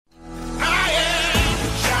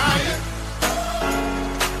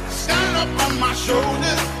on my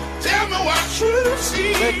shoulders. Tell me what you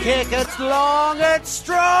see. The kick, it's long, it's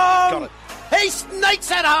strong. Got it. He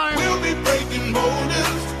sneaks it home. We'll be breaking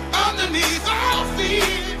boulders underneath our feet.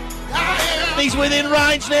 He's within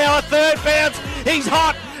range now, a third bounce. He's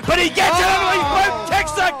hot, but he gets it and he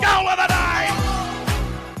takes the goal of the day.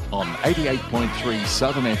 On 88.3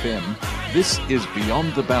 Southern FM, this is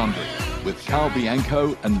Beyond the Boundary with Carl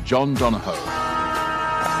Bianco and John Donahoe.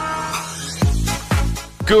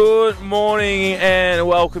 Good morning and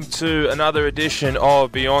welcome to another edition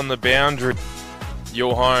of Beyond the Boundary,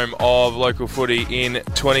 your home of local footy in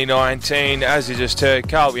 2019. As you just heard,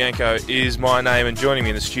 Carl Bianco is my name, and joining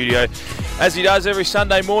me in the studio, as he does every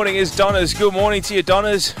Sunday morning, is Donners. Good morning to you,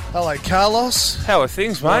 Donners. Hello, Carlos. How are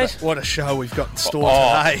things, mate? What a show we've got in store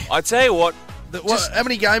today. I tell you what. How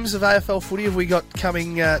many games of AFL footy have we got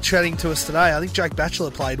coming, chatting to us today? I think Jake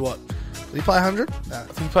Batchelor played what? Did he play 100? No. I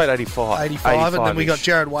think he played 85. 85, and then we got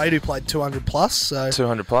Jarrad Waite, who played 200 plus. So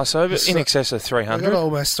 200 plus, over in excess of 300. We've got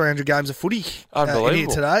almost 300 games of footy in here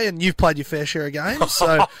today, and you've played your fair share of games.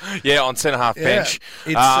 So yeah, on centre-half bench.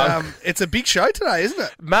 It's a big show today, isn't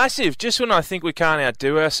it? Massive. Just when I think we can't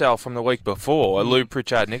outdo ourselves from the week before, Lou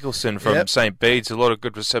Pritchard-Nicholson from St. Bede's, a lot of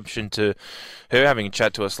good reception to her having a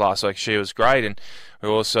chat to us last week. She was great, and we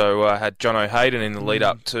also had John O'Hayden in the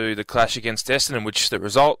lead-up to the clash against Essendon, which the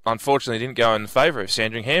result, unfortunately, didn't go in favour of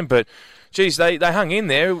Sandringham. But, geez, they hung in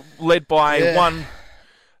there, led by one,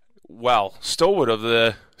 stalwart of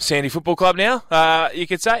the Sandy Football Club now, you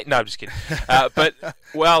could say. No, I'm just kidding. But,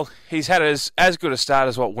 he's had as good a start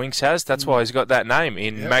as what Winks has. That's why he's got that name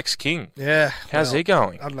in Max King. Yeah. How's he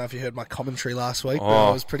going? I don't know if you heard my commentary last week, but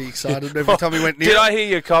I was pretty excited every time he went near. Did I hear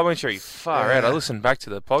your commentary? Far out. I listened back to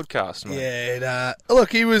the podcast, mate. Yeah.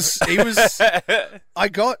 Look, he was. I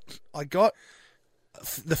got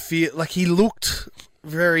the feel, like he looked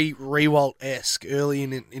very Riewoldt-esque early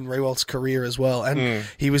in Riewolt's career as well. And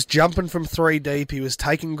he was jumping from 3 deep. He was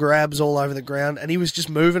taking grabs all over the ground, and he was just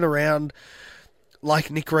moving around like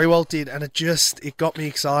Nick Riewoldt did, and it got me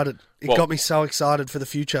excited. It got me so excited for the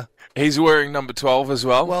future. He's wearing number 12 as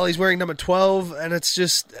well. Well, he's wearing number 12, and it's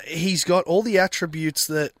just, he's got all the attributes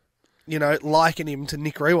that, liken him to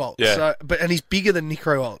Nick Riewoldt. Yeah. And he's bigger than Nick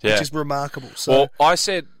Riewoldt, which is remarkable. So, well, I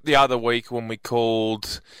said the other week when we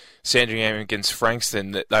called Sandringham against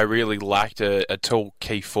Frankston that they really lacked a tall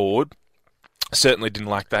key forward. Certainly didn't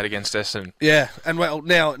lack that against Essendon. Yeah, and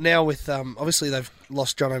now with obviously they've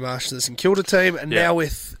lost John O'Marsh to the St Kilda team, and now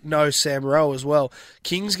with no Sam Rowe as well,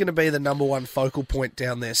 King's going to be the number one focal point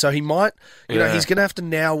down there. So he might, he's going to have to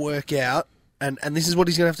now work out. And this is what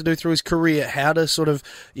he's going to have to do through his career, how to sort of,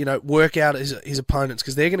 work out his opponents,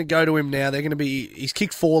 because they're going to go to him now. They're going to be, he's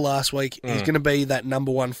kicked 4 last week. He's going to be that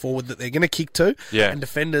number one forward that they're going to kick to, and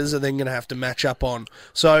defenders are then going to have to match up on.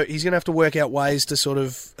 So he's going to have to work out ways to sort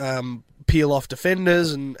of peel off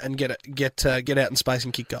defenders and get out in space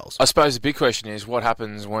and kick goals. I suppose the big question is what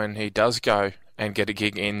happens when he does go and get a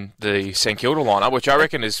gig in the St Kilda lineup, which I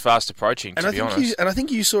reckon is fast approaching, to be honest. And I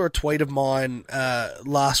think you saw a tweet of mine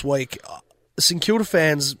last week. St Kilda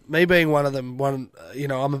fans, me being one of them,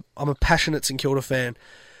 I'm a passionate St Kilda fan,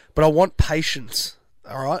 but I want patience.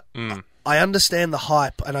 All right, I understand the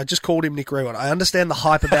hype, and I just called him Nick Riewoldt. I understand the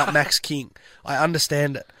hype about Max King. I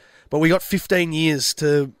understand it, but we got 15 years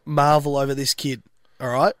to marvel over this kid. All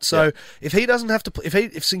right, so if he doesn't have to,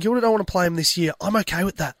 if St Kilda don't want to play him this year, I'm okay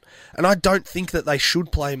with that, and I don't think that they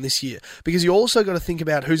should play him this year, because you also got to think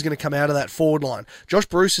about who's going to come out of that forward line. Josh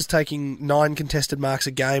Bruce is taking 9 contested marks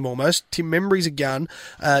a game almost. Tim Membry's a gun.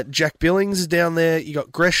 Jack Billings is down there. You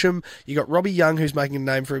got Gresham. You got Robbie Young, who's making a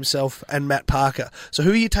name for himself, and Matt Parker. So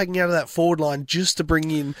who are you taking out of that forward line just to bring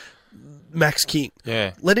in Max King?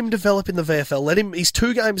 Yeah. Let him develop in the VFL. He's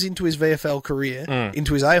 2 games into his VFL career,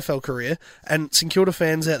 into his AFL career, and St Kilda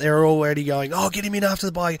fans out there are already going, get him in after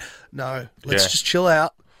the bye. No, let's just chill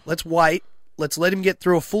out. Let's wait. Let's let him get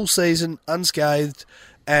through a full season unscathed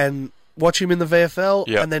and watch him in the VFL,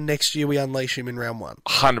 and then next year we unleash him in round 1.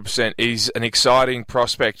 100%. He's an exciting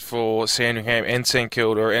prospect for Sandringham and St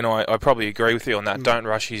Kilda, and I probably agree with you on that. Don't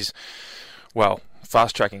rush his,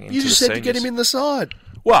 fast-tracking into the seniors. You just said to get him in the side.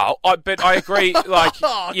 Well, but I agree. I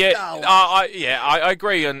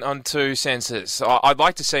agree on 2 senses. I'd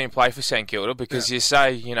like to see him play for St Kilda because you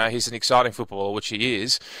say, he's an exciting footballer, which he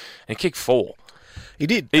is, and he kicked 4. He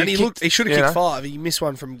did, and he should have kicked 5. He missed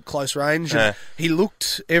one from close range, and he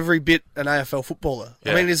looked every bit an AFL footballer.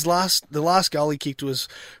 Yeah. I mean, the last goal he kicked was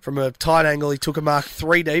from a tight angle. He took a mark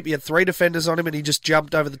 3 deep. He had 3 defenders on him, and he just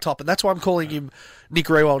jumped over the top. And that's why I'm calling him Nick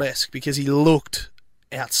Riewoldt-esque, because he looked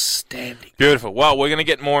outstanding. Beautiful. Well, we're going to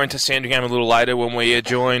get more into Sandringham a little later when we are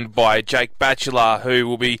joined by Jake Batchelor, who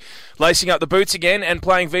will be lacing up the boots again and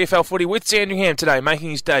playing VFL footy with Sandringham today, making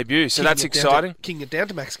his debut. So that's exciting. King it down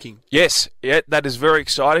to Max King. Yes, yeah, that is very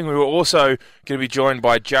exciting. We were also going to be joined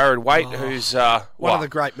by Jarrad Waite, who's one of the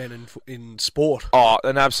great men in sport. Oh,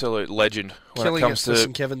 an absolute legend when Killing it comes to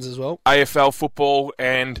St Kevin's as well. AFL football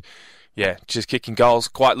and, yeah, just kicking goals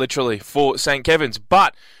quite literally for St Kevin's.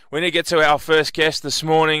 But we need to get to our first guest this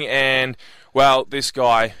morning, and, well, this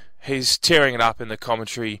guy, he's tearing it up in the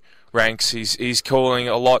commentary ranks. He's calling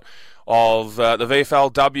a lot of the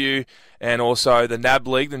VFLW and also the NAB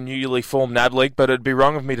League, the newly formed NAB League, but it'd be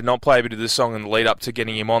wrong of me to not play a bit of this song in the lead up to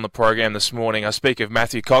getting him on the program this morning. I speak of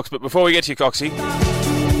Matthew Cox, but before we get to you, Coxie,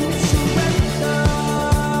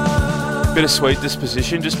 bittersweet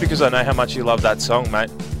disposition, just because I know how much you love that song,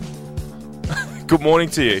 mate. Good morning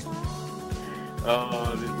to you.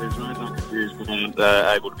 There's no confused that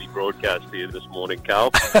I'm able to be broadcast here this morning, Carl.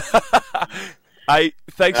 Hey,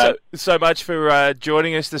 thanks so much for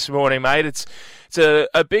joining us this morning, mate. It's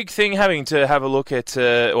a big thing having to have a look at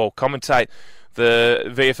or commentate the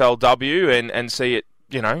VFLW and see it,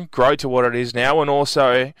 grow to what it is now, and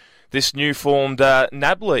also this new formed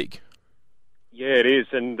NAB League. Yeah, it is,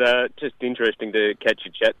 and just interesting to catch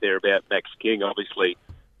your chat there about Max King. Obviously,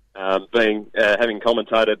 having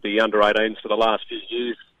commentated the under-18s for the last few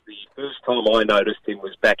years, the first time I noticed him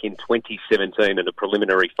was back in 2017 in a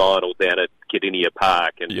preliminary final down at Gardenia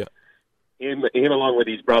Park, and him along with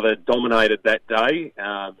his brother dominated that day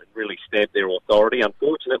and really stamped their authority.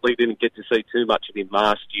 Unfortunately, didn't get to see too much of him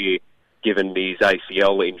last year, given his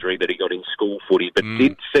ACL injury that he got in school footy, but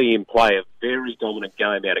did see him play a very dominant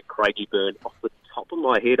game out at Craigieburn. Off the top of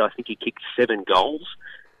my head, I think he kicked 7 goals,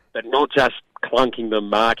 but not just clunking them,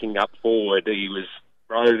 marking up forward. He was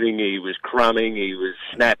roving, he was crumbing, he was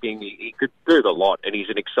snapping, he could do the lot, and he's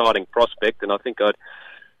an exciting prospect, and I think I'd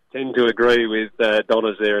tend to agree with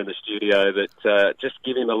Donna's there in the studio that just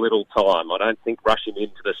give him a little time. I don't think rush him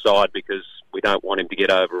into the side because we don't want him to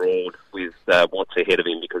get overawed with what's ahead of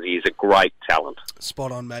him, because he is a great talent.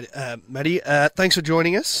 Spot on, Matty. Thanks for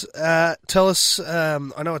joining us. Tell us,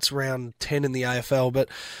 I know it's round 10 in the AFL, but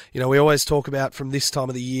we always talk about from this time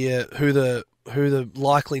of the year who the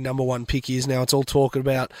likely number one pick is. Now it's all talking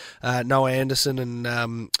about Noah Anderson and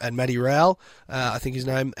Matty Rowell, I think his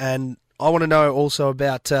name, and I want to know also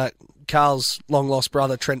about Carl's long-lost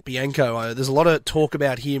brother, Trent Bianco. There's a lot of talk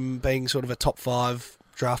about him being sort of a top 5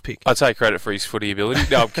 draft pick. I take credit for his footy ability.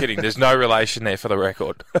 No, I'm kidding. There's no relation there for the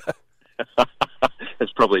record.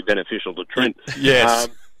 It's probably beneficial to Trent. Yes.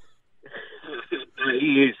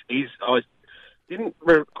 He is. I didn't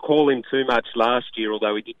recall him too much last year,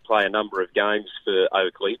 although he did play a number of games for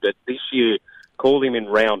Oakley. But this year, called him in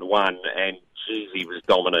round 1, and geez, he was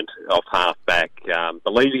dominant off half-back.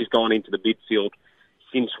 Believe he's gone into the midfield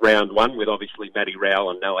since round 1, with obviously Matty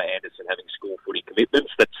Rowell and Noah Anderson having school footy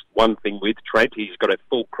commitments. That's one thing with Trent. He's got a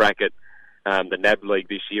full crack at the NAB League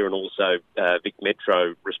this year, and also Vic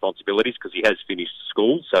Metro responsibilities, because he has finished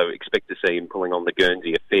school, so expect to see him pulling on the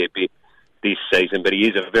Guernsey a fair bit this season. But he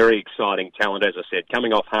is a very exciting talent, as I said,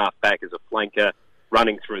 coming off half-back as a flanker,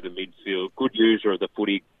 running through the midfield, good user of the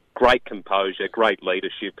footy, great composure, great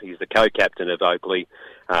leadership. He's the co-captain of Oakley,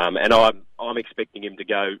 and I'm expecting him to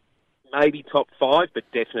go maybe top 5, but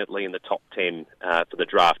definitely in the top 10 for the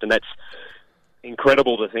draft. And that's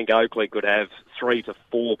incredible to think Oakley could have 3 to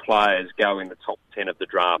 4 players go in the top 10 of the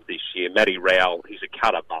draft this year. Matty Rowell, he's a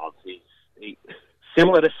cut above. He's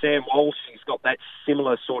similar to Sam Walsh. He's got that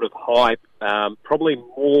similar sort of hype, probably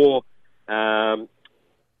more better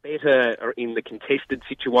in the contested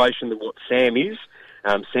situation than what Sam is.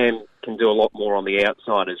 Sam can do a lot more on the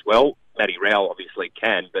outside as well. Matty Rowell obviously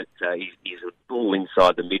can, but he's a bull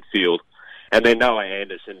inside the midfield. And then Noah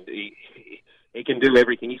Anderson, he can do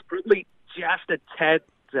everything. He's probably just a tad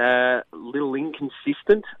little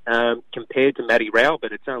inconsistent compared to Matty Rowell,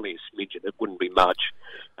 but it's only a smidgen. It wouldn't be much.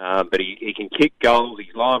 But he can kick goals.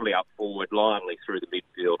 He's lively up forward, lively through the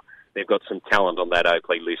midfield. They've got some talent on that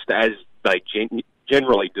Oakley list, as they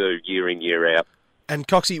generally do year in, year out. And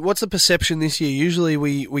Coxie, what's the perception this year? Usually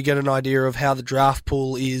we get an idea of how the draft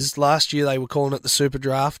pool is. Last year they were calling it the super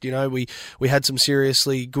draft. We had some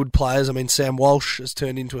seriously good players. I mean, Sam Walsh has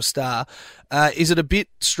turned into a star. Is it a bit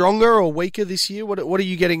stronger or weaker this year? What are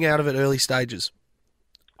you getting out of it early stages?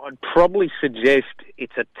 I'd probably suggest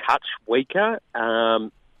it's a touch weaker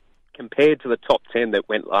compared to the top 10 that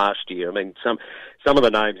went last year. I mean, some of the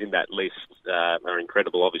names in that list are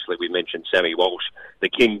incredible. Obviously, we mentioned Sammy Walsh, the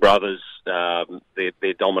King brothers.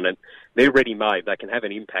 They're dominant. They're ready-made. They can have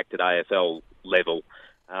an impact at AFL level.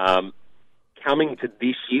 coming to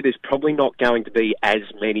this year, there's probably not going to be as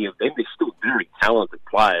many of them. They're still very talented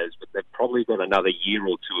players, but they've probably got another year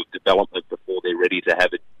or two of development before they're ready to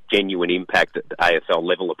have a genuine impact at the AFL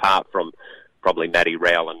level, apart from probably Matty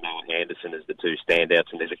Rowell and Noah Anderson as the two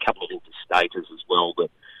standouts, and there's a couple of interstaters as well that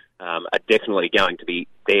are definitely going to be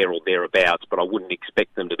there or thereabouts, but I wouldn't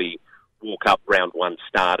expect them to be walk-up round one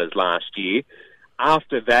starters last year.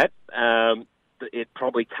 After that, it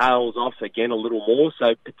probably tails off again a little more.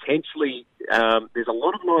 So potentially, there's a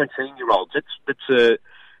lot of 19-year-olds. That's the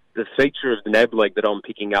feature of the NAB League that I'm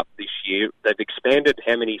picking up this year. They've expanded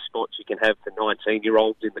how many spots you can have for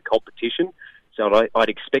 19-year-olds in the competition. So I'd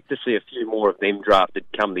expect to see a few more of them drafted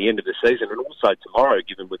come the end of the season, and also tomorrow,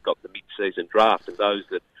 given we've got the mid-season draft, and those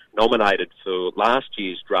that nominated for last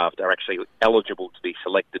year's draft are actually eligible to be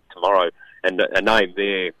selected tomorrow. And a name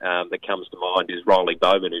there that comes to mind is Riley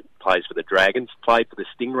Bowman, who plays for the Dragons, played for the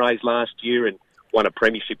Stingrays last year and won a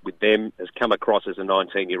premiership with them, has come across as a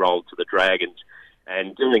 19-year-old to the Dragons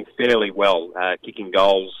and doing fairly well, kicking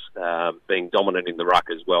goals, being dominant in the ruck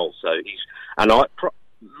as well. So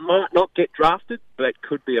might not get drafted, but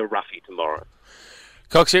could be a roughie tomorrow.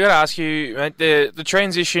 Cox, I've got to ask you, mate, the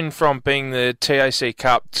transition from being the TAC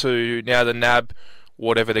Cup to now the NAB,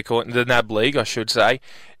 whatever they call it, the NAB League, I should say.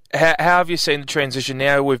 How have you seen the transition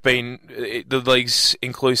now? The league's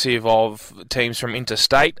inclusive of teams from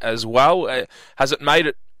interstate as well. Has it made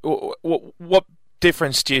it? What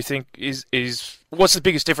difference do you think is? What's the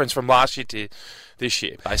biggest difference from last year to this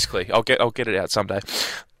year? Basically, I'll get it out someday.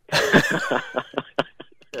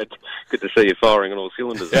 Good to see you firing on all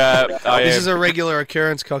cylinders. This is a regular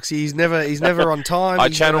occurrence, Coxie. He's never on time. I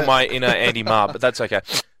channel my inner Andy Marr, but that's okay.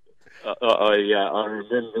 I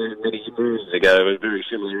remember many moons ago a very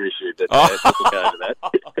similar issue, but we'll go to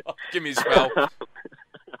that. Give me a spell.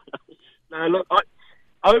 No, look,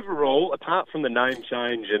 overall, apart from the name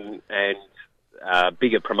change and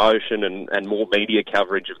bigger promotion and more media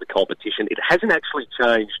coverage of the competition, it hasn't actually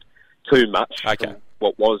changed too much from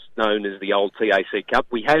what was known as the old TAC Cup.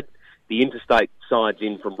 We had the interstate sides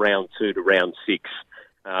in from round 2 to round 6,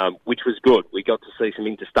 which was good. We got to see some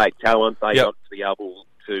interstate talent. They got to be able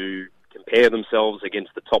to compare themselves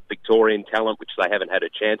against the top Victorian talent, which they haven't had a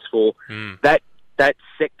chance for. That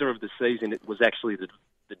sector of the season, it was actually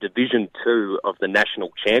the Division 2 of the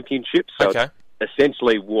National Championship. So it's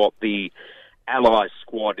essentially what the Allies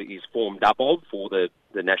squad is formed up of for the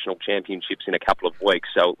National Championships in a couple of weeks.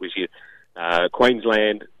 So it was your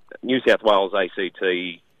Queensland, New South Wales ACT,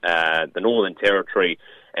 the Northern Territory,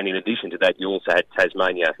 and in addition to that, you also had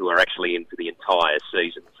Tasmania, who are actually in for the entire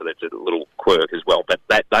season. So that's a little quirk as well. But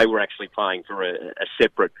they were actually playing for a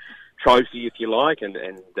separate trophy, if you like, and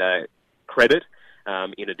credit,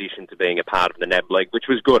 in addition to being a part of the NAB League, which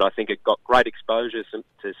was good. I think it got great exposure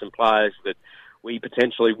to some players that we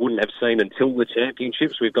potentially wouldn't have seen until the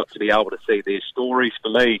championships. We've got to be able to see their stories. For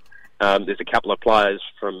me, there's a couple of players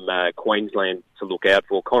from Queensland to look out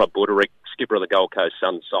for. Connor Buderick, skipper of the Gold Coast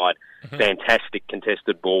Suns side, fantastic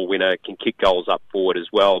contested ball winner, can kick goals up forward as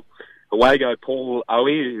well. Away go Paul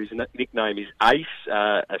Owie, whose nickname is Ace,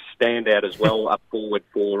 a standout as well up forward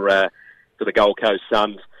for the Gold Coast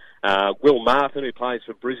Suns. Will Martin, who plays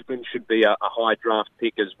for Brisbane, should be a high draft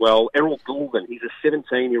pick as well. Errol Goulden, he's a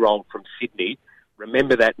 17-year-old from Sydney.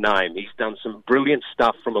 Remember that name. He's done some brilliant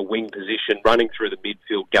stuff from a wing position, running through the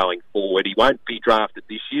midfield going forward. He won't be drafted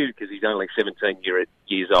this year because he's only 17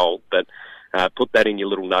 years old, but put that in your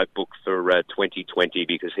little notebook for 2020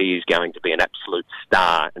 because he is going to be an absolute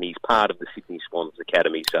star, and he's part of the Sydney Swans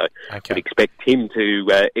Academy. So I'd expect him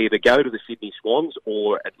to either go to the Sydney Swans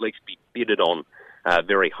or at least be bidded on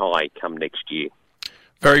very high come next year.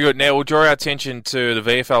 Very good. Now, we'll draw our attention to the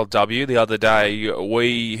VFLW. The other day,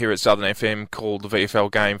 we here at Southern FM called the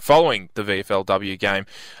VFL game following the VFLW game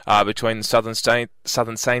between the Southern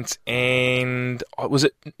Saints and, was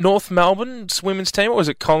it North Melbourne's women's team or was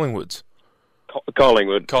it Collingwood's?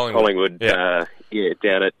 Collingwood. Yeah.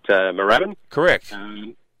 Down at Moorabbin. Correct.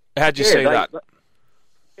 How'd you see that?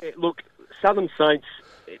 Look, Southern Saints,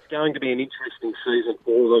 it's going to be an interesting season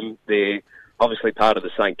for them. They're obviously part of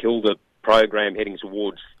the St Kilda program heading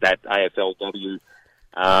towards that AFLW.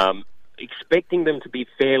 Expecting them to be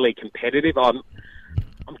fairly competitive. I'm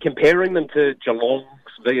comparing them to Geelong's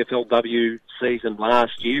VFLW season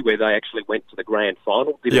last year, where they actually went to the grand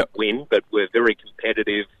final. Didn't win, but were very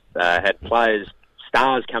competitive. Had players,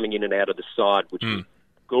 stars coming in and out of the side, which was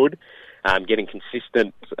good. Getting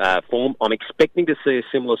consistent form. I'm expecting to see a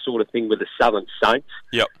similar sort of thing with the Southern Saints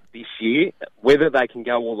this year. Whether they can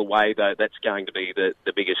go all the way, though, that's going to be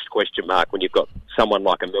the biggest question mark when you've got someone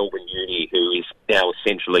like a Melbourne Uni who is now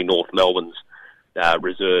essentially North Melbourne's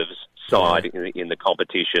reserves side in the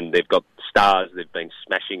competition. They've got stars. They've been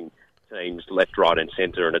smashing teams left, right and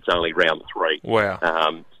centre, and it's only round 3.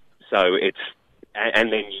 Wow. So it's...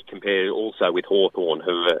 And then you compare also with Hawthorn,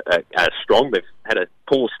 who are strong. They've had a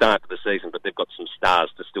poor start to the season, but they've got some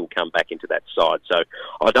stars to still come back into that side. So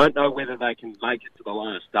I don't know whether they can make it to the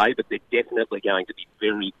last day, but they're definitely going to be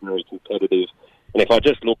very, very competitive. And if I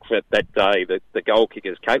just look at that day, the goal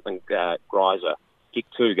kickers, Caitlin Greiser,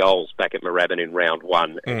 kicked 2 goals back at Moorabbin in round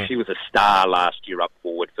 1. And she was a star last year up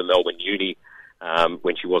forward for Melbourne Uni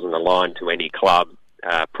when she wasn't aligned to any club.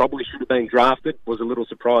 Probably should have been drafted. Was a little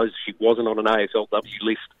surprised she wasn't on an AFLW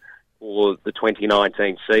list for the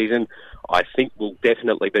 2019 season. I think will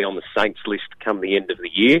definitely be on the Saints list come the end of the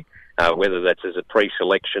year, whether that's as a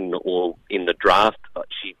pre-selection or in the draft.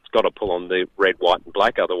 She's got to pull on the red, white and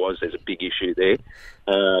black, otherwise there's a big issue there.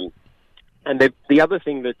 And the other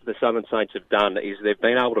thing that the Southern Saints have done is they've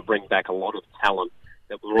been able to bring back a lot of talent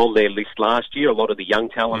that were on their list last year. A lot of the young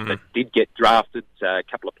talent that did get drafted, a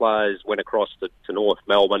couple of players went across to North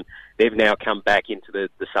Melbourne. They've now come back into the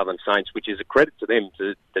Southern Saints, which is a credit to them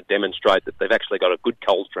to demonstrate that they've actually got a good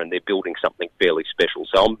culture and they're building something fairly special.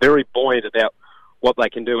 So I'm very buoyant about what they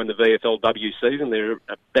can do in the VFLW season. They're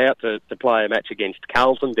about to play a match against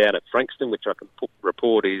Carlton down at Frankston, which I can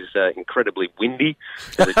report is incredibly windy,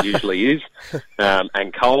 as it usually is,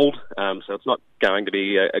 and cold. So it's not going to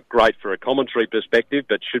be great for a commentary perspective,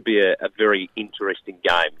 but should be a very interesting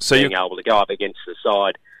game. So being able to go up against the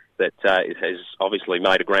side that has obviously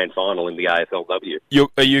made a grand final in the AFLW.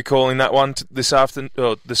 Are you calling that one this afternoon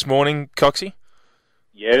or this morning, Coxie?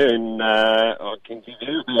 Yeah, and I can give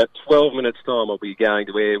you about 12 minutes' time. I'll be going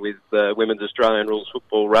to air with Women's Australian Rules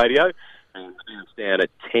Football Radio, and it's down at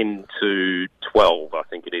 10 to 12, I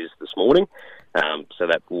think it is, this morning. So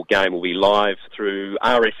that game will be live through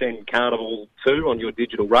RSN Carnival 2 on your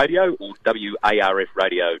digital radio or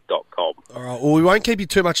warfradio.com. All right, well, we won't keep you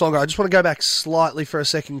too much longer. I just want to go back slightly for a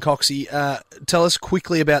second, Coxie. Tell us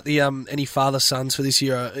quickly about the any father-sons for this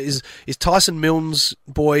year. Is Tyson Milne's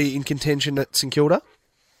boy in contention at St Kilda?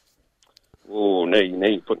 Oh, no,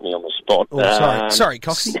 you put me on the spot. Oh, sorry,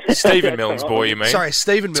 Coxie. Stephen Milne's boy, you mean? Sorry,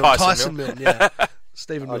 Stephen Milne. Tyson Milne, yeah.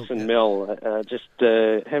 Stephen Milne. Tyson Milne. Just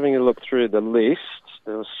having a look through the list,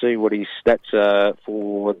 we'll see what his stats are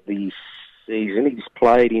for the season. He's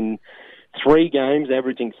played in 3 games,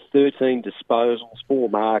 averaging 13 disposals, 4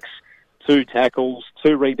 marks, 2 tackles,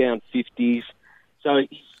 2 rebound 50s. So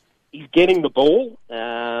he's getting the ball.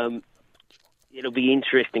 It'll be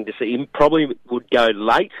interesting to see. He probably would go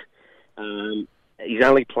late. He's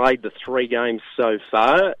only played the 3 games so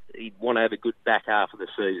far. He'd want to have a good back half of the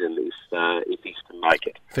season if he's to make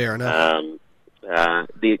it. Fair enough.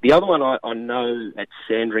 The other one I know at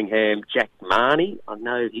Sandringham, Jack Marnie. I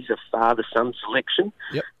know he's a father-son selection.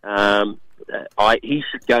 Yep. He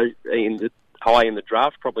should go high in the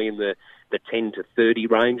draft, probably in the 10 to 30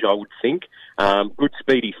 range, I would think. Good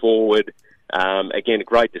speedy forward. Again, a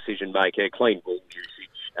great decision maker, clean ball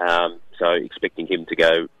usage. So expecting him to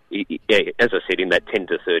go, as I said, in that 10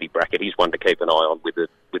 to 30 bracket. He's one to keep an eye on with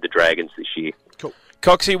the Dragons this year. Cool.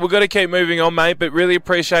 Coxie, we've got to keep moving on, mate, but really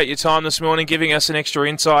appreciate your time this morning, giving us an extra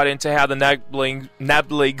insight into how the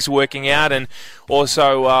NAB League's working out, and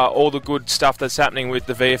also all the good stuff that's happening with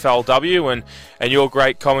the VFLW and your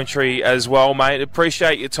great commentary as well, mate.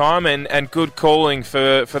 Appreciate your time and good calling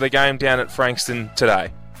for the game down at Frankston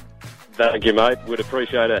today. Thank you, mate. Would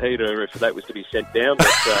appreciate a heater if that was to be sent down. But,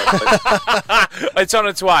 it's on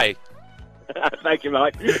its way. Thank you,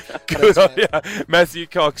 mate. Good on you. Matthew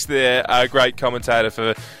Cox there, a great commentator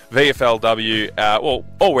for VFLW.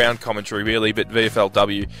 All-round commentary, really, but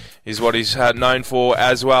VFLW is what he's known for,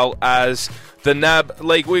 as well as the NAB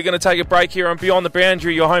League. We're going to take a break here on Beyond the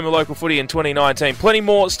Boundary, your home of local footy in 2019. Plenty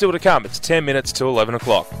more still to come. It's 10 minutes to 11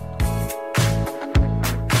 o'clock.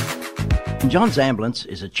 St John's Ambulance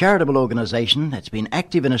is a charitable organisation that's been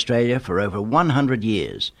active in Australia for over 100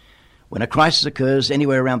 years. When a crisis occurs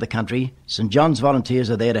anywhere around the country, St John's volunteers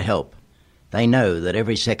are there to help. They know that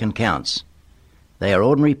every second counts. They are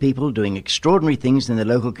ordinary people doing extraordinary things in their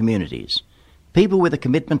local communities. People with a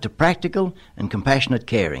commitment to practical and compassionate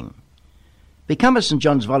caring. Become a St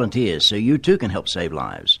John's volunteer so you too can help save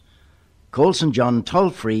lives. Call St John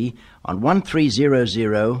toll-free on 1300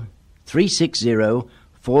 360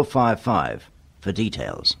 455 for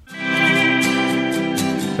details.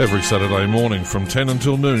 Every Saturday morning from 10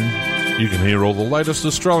 until noon, you can hear all the latest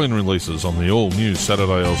Australian releases on the all-new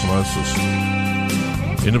Saturday Osmosis.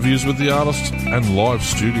 Interviews with the artists and live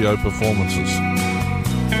studio performances.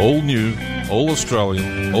 All new, all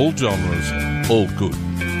Australian, all genres, all good.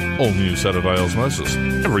 All new Saturday Osmosis.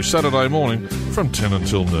 Every Saturday morning from 10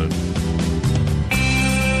 until noon.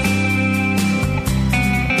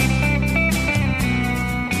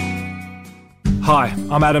 Hi,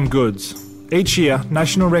 I'm Adam Goods. Each year,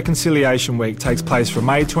 National Reconciliation Week takes place from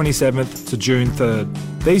May 27th to June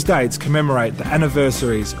 3rd. These dates commemorate the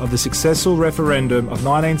anniversaries of the successful referendum of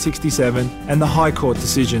 1967 and the High Court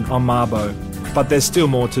decision on Mabo. But there's still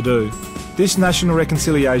more to do. This National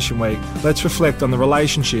Reconciliation Week, let's reflect on the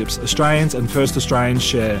relationships Australians and First Australians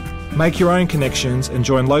share. Make your own connections and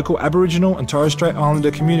join local Aboriginal and Torres Strait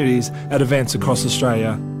Islander communities at events across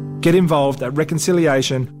Australia. Get involved at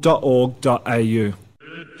reconciliation.org.au.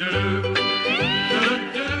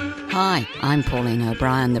 Hi, I'm Pauline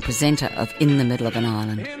O'Brien, the presenter of In the Middle of an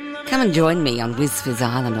Island. Come and join me on Whiz Fizz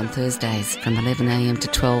Island on Thursdays from 11am to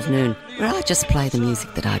 12 noon, where I just play the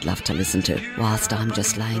music that I'd love to listen to, whilst I'm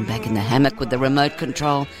just laying back in the hammock with the remote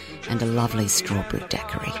control and a lovely strawberry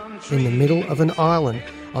daiquiri. In the Middle of an Island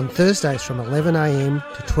on Thursdays from 11am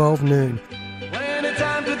to 12 noon. Plenty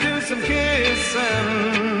time to do some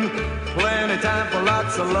kissing, plenty time for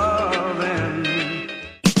lots of loving.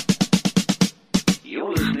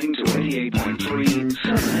 You're listening to 88.3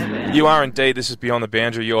 7FM. You are indeed. This is Beyond the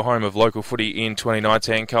Boundary, your home of local footy in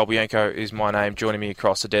 2019. Carl Bianco is my name, joining me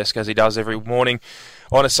across the desk as he does every morning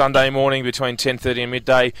on a Sunday morning between 10:30 and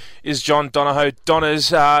midday is John Donohoe.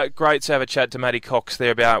 Donners, great to have a chat to Matty Cox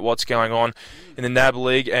there about what's going on in the NAB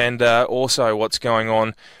League and also what's going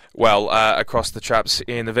on across the traps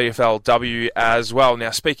in the VFLW as well.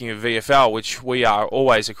 Now, speaking of VFL, which we are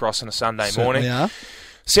always across on a Sunday morning. Certainly are.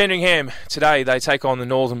 Sandringham, today they take on the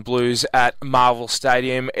Northern Blues at Marvel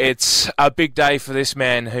Stadium. It's a big day for this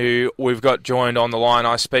man who we've got joined on the line.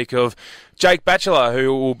 I speak of Jake Batchelor,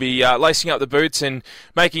 who will be lacing up the boots and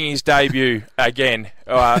making his debut again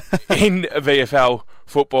in VFL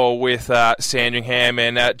football with Sandringham.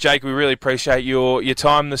 And Jake, we really appreciate your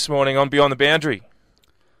time this morning on Beyond the Boundary.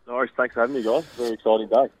 No worries, thanks for having me, guys. Very exciting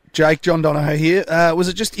day. Jake, John Donohoe here. Was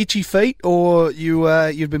it just itchy feet, or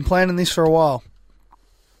you've been planning this for a while?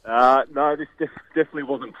 No, this definitely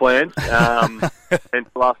wasn't planned. And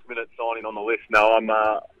last minute signing on the list. No,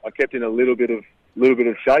 I kept in a little bit of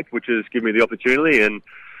shape, which has given me the opportunity, and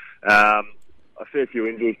a fair few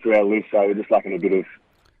injuries to our list, so we're just lacking a bit of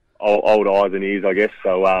old eyes and ears, I guess.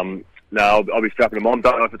 So no, I'll be strapping them on.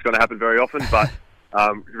 Don't know if it's going to happen very often, but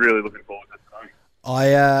really looking forward to it.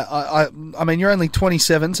 I mean, you're only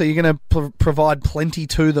 27, so you're going to provide plenty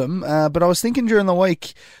to them. But I was thinking during the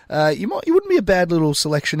week, you wouldn't be a bad little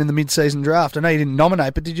selection in the mid-season draft. I know you didn't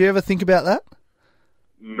nominate, but did you ever think about that?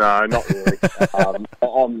 No, not really.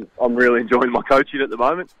 I'm really enjoying my coaching at the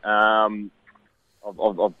moment. I've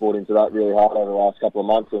bought into that really hard over the last couple of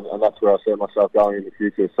months, and that's where I see myself going in the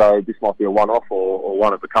future. So this might be a one-off or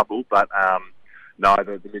one of a couple, but no,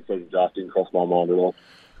 the mid-season draft didn't cross my mind at all.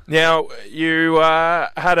 Now, you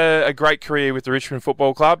had a great career with the Richmond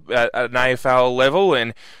Football Club at an AFL level,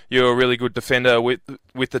 and you're a really good defender with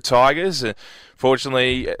the Tigers.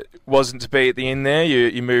 Fortunately, it wasn't to be at the end there.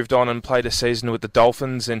 You moved on and played a season with the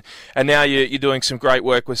Dolphins, and now you're doing some great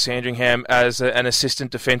work with Sandringham as an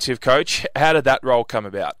assistant defensive coach. How did that role come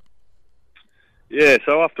about? Yeah,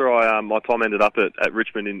 so after my time ended up at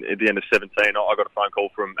Richmond at the end of 17, I got a phone call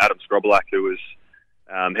from Adam Scrobelak, who was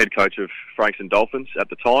head coach of Frankston Dolphins at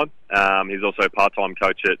the time. He's also a part-time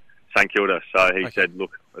coach at St Kilda. So he said,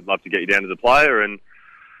 look, I'd love to get you down as a player, and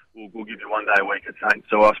we'll give you 1 day a week at St.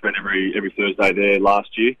 So I spent every Thursday there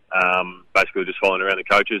last year, basically just following around the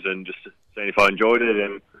coaches and just seeing if I enjoyed it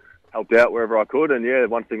and helped out wherever I could. And, yeah,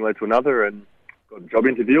 one thing led to another and got a job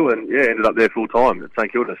interview and, yeah, ended up there full-time at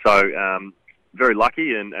St Kilda. So very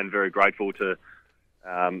lucky and very grateful to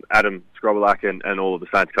Adam Scrobelak and all of the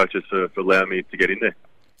Saints coaches for allowing me to get in there.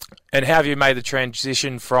 And how have you made the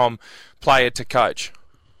transition from player to coach?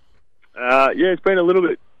 Yeah, it's been a little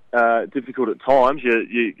bit difficult at times.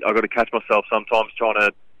 I've got to catch myself sometimes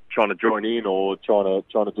trying to join in or trying to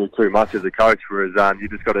do too much as a coach, whereas you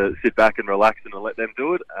just got to sit back and relax and let them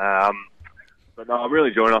do it. But no, I'm really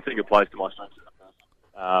enjoying it. I think it plays to my strengths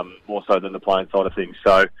more so than the playing side of things.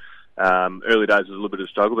 So early days was a little bit of a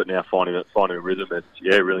struggle, but now finding a rhythm and,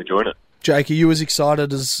 yeah, really enjoying it. Jake, are you as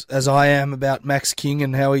excited as I am about Max King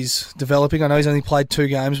and how he's developing? I know he's only played 2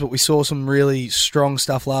 games, but we saw some really strong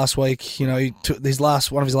stuff last week. You know, he took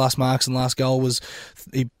one of his last marks and last goal was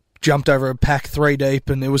he jumped over a pack 3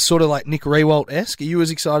 deep, and it was sort of like Nick Riewoldt-esque. Are you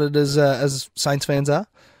as excited as Saints fans are?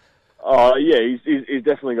 Oh yeah, he's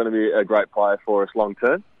definitely going to be a great player for us long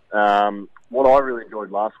term. What I really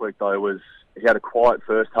enjoyed last week though was he had a quiet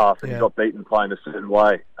first half and he got beaten playing a certain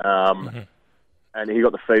way. And he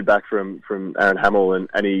got the feedback from Aaron Hamill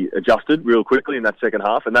and he adjusted real quickly in that second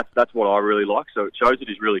half, and that's what I really like. So it shows that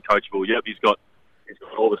he's really coachable. Yep, he's got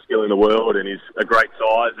all the skill in the world and he's a great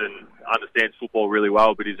size and understands football really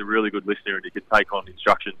well, but he's a really good listener and he can take on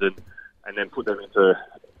instructions and and then put them into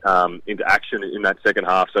action in that second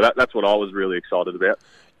half. So that's what I was really excited about.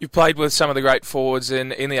 You've played with some of the great forwards in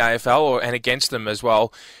the AFL and against them as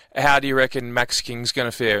well. How do you reckon Max King's going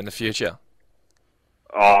to fare in the future?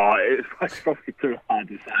 Oh, it's probably too hard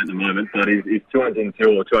to say at the moment, but he's 202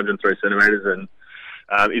 or 203 centimetres,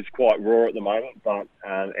 and he's quite raw at the moment. But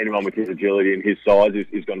anyone with his agility and his size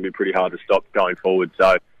is going to be pretty hard to stop going forward.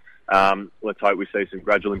 So let's hope we see some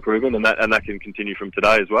gradual improvement, and that can continue from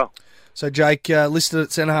today as well. So Jake, listed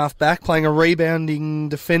at centre half back, playing a rebounding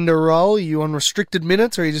defender role. Are you on restricted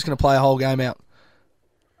minutes, or are you just going to play a whole game out?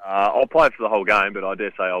 I'll play for the whole game, but I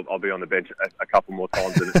dare say I'll be on the bench a couple more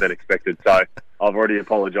times than expected. So I've already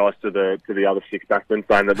apologised to the other six backmen,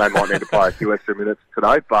 saying that they might need to play a few extra minutes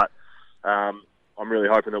today. But I'm really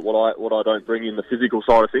hoping that what I don't bring in the physical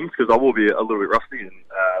side of things, because I will be a little bit rusty and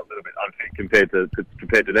a little bit unfit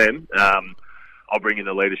compared to them. I'll bring in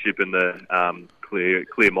the leadership and the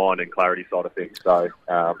clear mind and clarity side of things. So,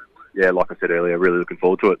 like I said earlier, really looking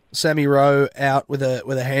forward to it. Sammy Rowe out with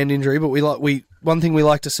a hand injury, but one thing we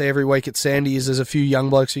like to see every week at Sandy is there's a few young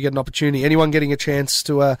blokes who get an opportunity. Anyone getting a chance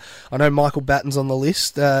to? I know Michael Batten's on the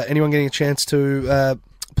list. Anyone getting a chance to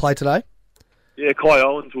play today? Yeah, Kai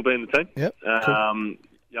Owens will be in the team. Yep. Cool.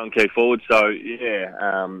 Young key forward. So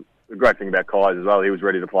the great thing about Kai as well, he was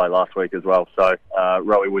ready to play last week as well. So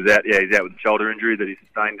Rowie was out. Yeah, he's out with a shoulder injury that he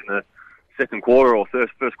sustained in the second quarter or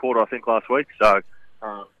first quarter, I think, last week. So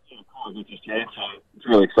Kai gets his chance. So it's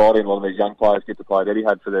really exciting. A lot of these young players get to play that he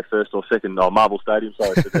had for their first or second, Marble Stadium,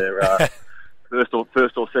 for their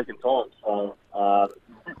first or second time. So a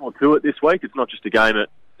bit more to it this week. It's not just a game at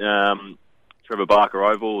Trevor Barker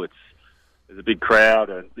Oval. There's a big crowd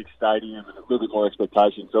and big stadium and a little bit more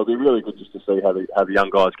expectation. So it'll be really good just to see how the young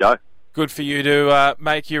guys go. Good for you to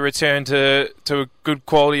make your return to a good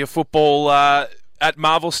quality of football at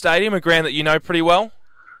Marvel Stadium, a ground that you know pretty well.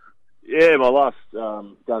 Yeah, my last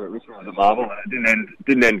game at Richmond was at Marvel. It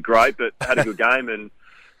didn't end great, but had a good game, and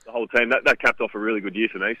the whole team that capped off a really good year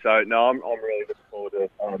for me. So no, I'm really looking forward to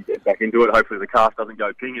getting back into it. Hopefully the cast doesn't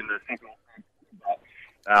go ping in the second.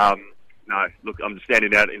 No, look, I'm just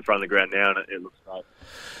standing out in front of the ground now, and it looks great.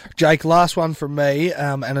 Jake, last one from me,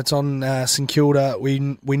 and it's on St Kilda. We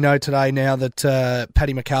know today now that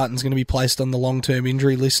Paddy McCartan's going to be placed on the long-term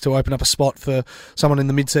injury list to open up a spot for someone in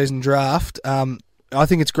the mid-season draft. I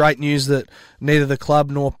think it's great news that neither the club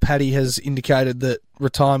nor Paddy has indicated that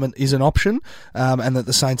retirement is an option, and that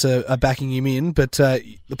the Saints are backing him in. But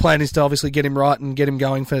the plan is to obviously get him right and get him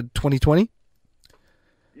going for 2020?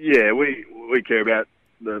 Yeah, we care about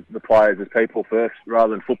the players as people first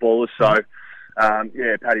rather than footballers. So,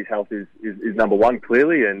 Paddy's health is number one,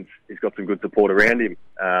 clearly, and he's got some good support around him.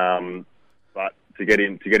 But to get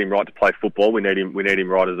him right to play football, we need him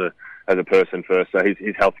right as a person first. So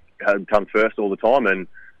his health comes first all the time, and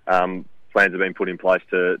plans have been put in place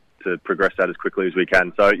to progress that as quickly as we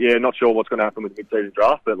can. So, not sure what's going to happen with the mid-season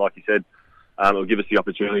draft, but like you said, it'll give us the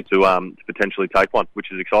opportunity to potentially take one,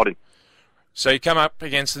 which is exciting. So you come up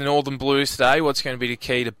against the Northern Blues today. What's going to be the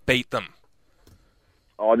key to beat them?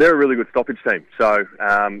 Oh, they're a really good stoppage team. So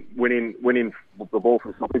winning the ball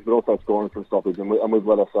from stoppage, but also scoring from stoppage. And we've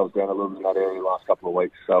let ourselves down a little bit in that area the last couple of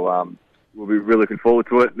weeks. So we'll be really looking forward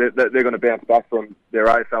to it. They're going to bounce back from their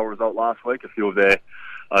AFL result last week. A few of their,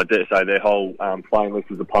 I dare say, their whole playing list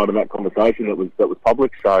was a part of that conversation that was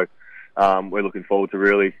public. So we're looking forward to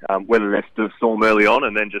really weather that storm early on,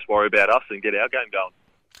 and then just worry about us and get our game going.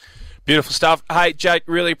 Beautiful stuff. Hey, Jake,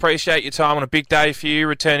 really appreciate your time on a big day for you,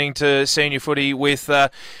 returning to senior footy with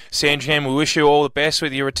Sandringham. We wish you all the best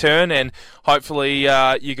with your return, and hopefully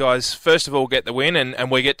you guys, first of all, get the win, and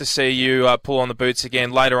we get to see you pull on the boots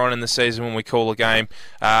again later on in the season when we call a game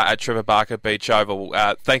at Trevor Barker Beach Oval.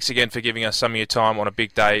 Thanks again for giving us some of your time on a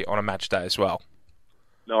big day, on a match day as well.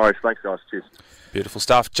 No worries. Thanks, guys. Cheers. Beautiful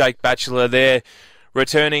stuff. Jake Batchelor there,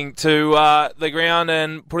 returning to the ground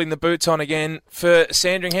and putting the boots on again for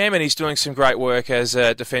Sandringham, and he's doing some great work as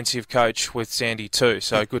a defensive coach with Sandy too,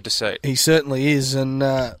 so good to see. He certainly is, and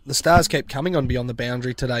the stars keep coming on Beyond the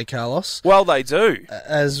Boundary today, Carlos. Well, they do.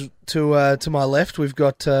 As to my left, we've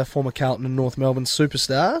got former Carlton and North Melbourne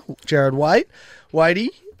superstar, Jarrad Waite. Waitey,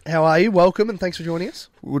 how are you? Welcome, and thanks for joining us.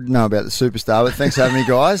 Wouldn't know about the superstar, but thanks for having me,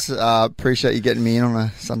 guys. Appreciate you getting me in on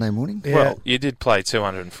a Sunday morning. Yeah. Well, you did play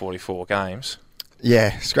 244 games.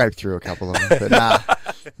 Yeah, scraped through a couple of them, but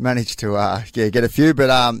managed to get a few. But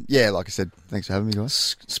like I said, thanks for having me,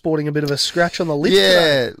 guys. Sporting a bit of a scratch on the lip.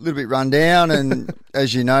 Yeah, a little bit run down, and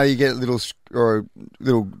as you know, you get a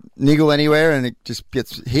little niggle anywhere, and it just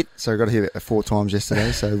gets hit. So I got to hit it 4 times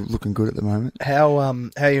yesterday. So looking good at the moment. How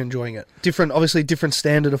are you enjoying it? Obviously different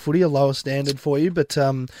standard of footy, a lower standard for you, but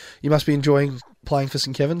you must be enjoying playing for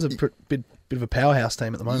St Kevin's? A bit of a powerhouse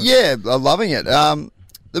team at the moment. Yeah, I'm loving it.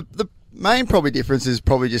 The main probably difference is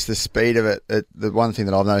probably just the speed of it. The one thing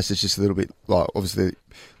that I've noticed is just a little bit, like, obviously a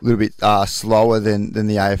little bit slower than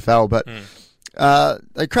the AFL, but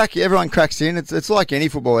everyone cracks in. It's like any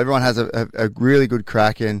football. Everyone has a really good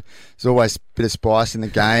crack, and there's always a bit of spice in the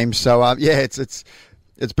game. So it's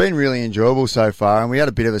been really enjoyable so far, and we had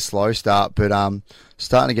a bit of a slow start, but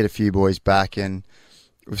starting to get a few boys back, and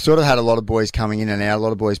we've sort of had a lot of boys coming in and out, a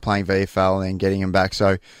lot of boys playing VFL and then getting them back.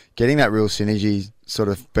 So getting that real synergy sort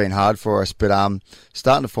of been hard for us, but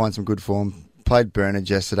starting to find some good form. Played Bernard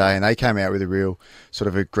yesterday, and they came out with a real sort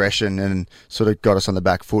of aggression and sort of got us on the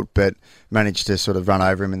back foot, but managed to sort of run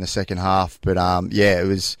over him in the second half. But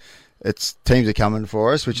it's teams are coming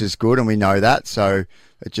for us, which is good, and we know that, so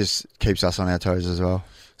it just keeps us on our toes as well.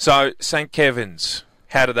 So St Kevin's,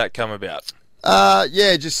 how did that come about?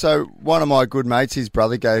 Just so one of my good mates, his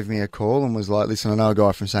brother gave me a call and was like, listen, I know a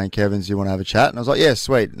guy from St Kevin's, do you want to have a chat? And I was like, yeah,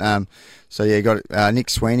 sweet. Nick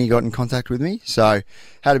Sweeney got in contact with me, so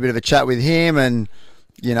had a bit of a chat with him, and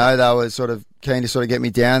they were sort of keen to sort of get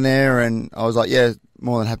me down there, and I was like, yeah,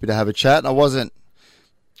 more than happy to have a chat. And I wasn't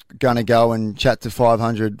going to go and chat to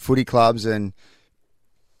 500 footy clubs and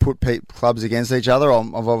put clubs against each other. I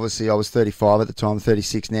was 35 at the time,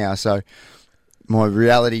 36 now, so my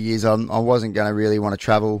reality is I wasn't going to really want to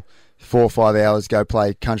travel 4 or 5 hours, go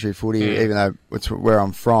play country footy, even though it's where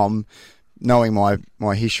I'm from. Knowing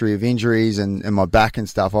my history of injuries and my back and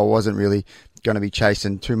stuff, I wasn't really going to be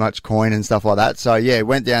chasing too much coin and stuff like that. So,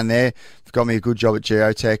 went down there, got me a good job at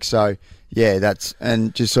Geotech. So,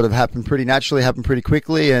 and just sort of happened pretty naturally, happened pretty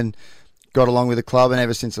quickly, and got along with the club. And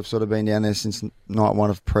ever since I've sort of been down there since night one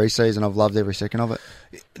of pre-season, I've loved every second of it.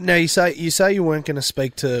 Now, you say you weren't going to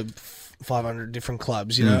speak to 500 different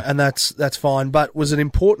clubs, and that's fine. But was it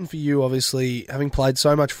important for you, obviously, having played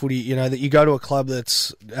so much footy, that you go to a club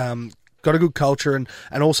that's got a good culture and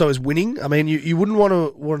also is winning? I mean, you wouldn't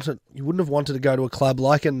have wanted to go to a club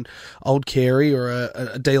like an Old Carey or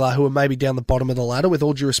a dealer who are maybe down the bottom of the ladder, with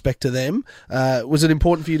all due respect to them. Was it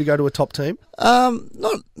important for you to go to a top team?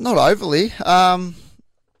 Not overly. Don't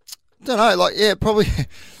know. Probably.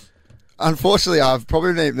 Unfortunately, I've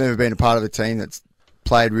probably never been a part of a team that's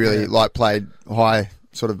played played high,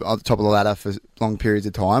 sort of on the top of the ladder for long periods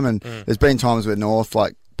of time. And there's been times with North,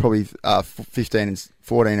 like probably 14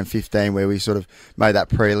 and 15, where we sort of made that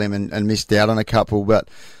prelim and missed out on a couple. But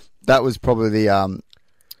that was probably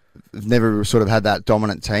never sort of had that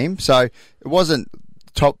dominant team. So it wasn't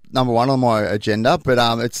top number one on my agenda, but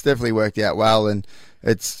it's definitely worked out well, and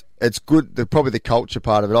it's good. Probably the culture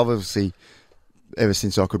part of it, obviously. Ever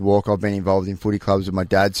since I could walk, I've been involved in footy clubs with my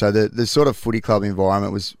dad. So the sort of footy club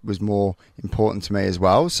environment was more important to me as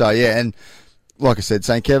well. So, and like I said,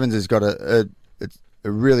 St Kevin's has got a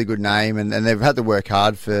really good name, and they've had to work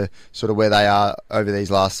hard for sort of where they are over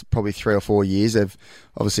these last probably 3 or 4 years. They've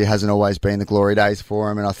obviously hasn't always been the glory days for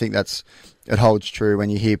them, and I think it holds true when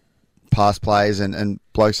you hear past players and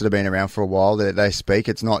blokes that have been around for a while that they speak.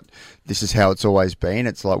 It's not, this is how it's always been.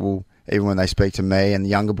 It's like, well, even when they speak to me and the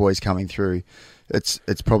younger boys coming through, it's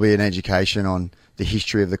probably an education on the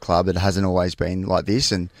history of the club that hasn't always been like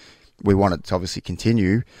this, and we want it to obviously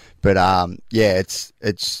continue. But it's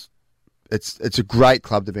a great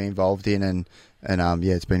club to be involved in, and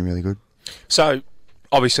it's been really good. So,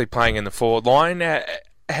 obviously playing in the forward line,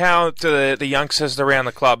 how do the youngsters around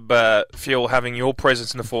the club feel having your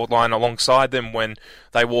presence in the forward line alongside them when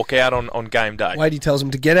they walk out on game day? Wadey tells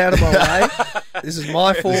them to get out of my way. This is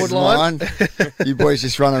my forward line. You boys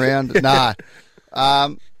just run around. Nah.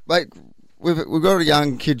 We've got a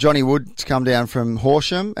young kid, Johnny Wood, to come down from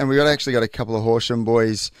Horsham, and we've actually got a couple of Horsham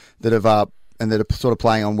boys that have and that are sort of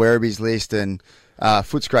playing on Werriby's list and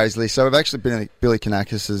Footscray's list. So we've actually been at Billy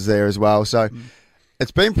Kanakis is there as well. So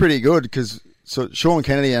it's been pretty good because Sean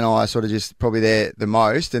Kennedy and I are sort of just probably there the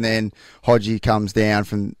most, and then Hodgie comes down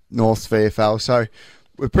from North VFL. So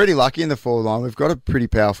we're pretty lucky in the forward line. We've got a pretty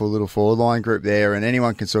powerful little forward line group there, and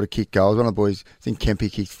anyone can sort of kick goals. One of the boys, I think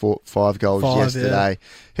Kempy kicked 5 goals yesterday. Yeah.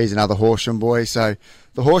 He's another Horsham boy. So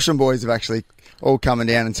the Horsham boys have actually all coming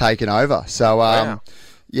down and taken over. So, wow.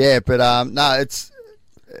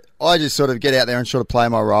 I just sort of get out there and sort of play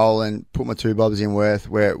my role and put my 2 bobs in where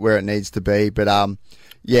it needs to be. But,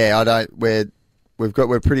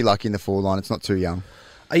 we're pretty lucky in the forward line. It's not too young.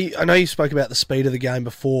 I know you spoke about the speed of the game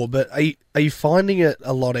before, but are you finding it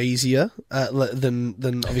a lot easier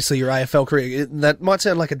than obviously your AFL career? That might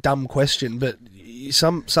sound like a dumb question, but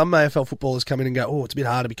some AFL footballers come in and go, "Oh, it's a bit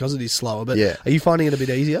harder because it is slower." But are you finding it a bit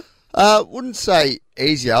easier? Wouldn't say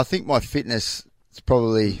easier. I think my fitness is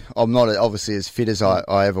probably. I'm not obviously as fit as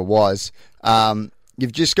I ever was.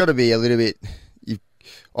 You've just got to be a little bit.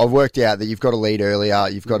 I've worked out that you've got to lead earlier.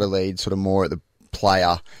 You've got to lead sort of more at the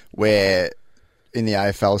player, where in the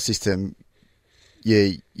AFL system,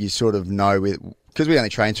 you sort of know because we only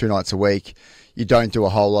train 2 nights a week. You don't do a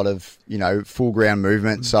whole lot of, full ground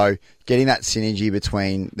movement. So getting that synergy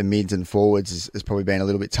between the mids and forwards has probably been a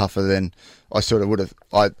little bit tougher than I sort of would have,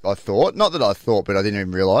 I thought. Not that I thought, but I didn't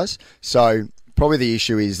even realise. So probably the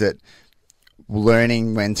issue is that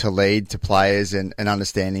learning when to lead to players and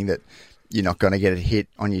understanding that you're not going to get a hit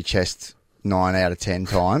on your chest 9 out of 10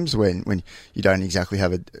 times when you don't exactly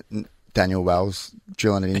have a Daniel Wells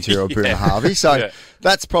drilling it into you or Bruno Harvey. So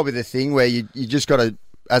that's probably the thing where you just got to,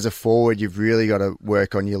 as a forward, you've really got to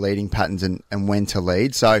work on your leading patterns and when to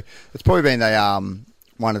lead. So it's probably been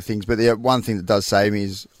one of the things. But the one thing that does save me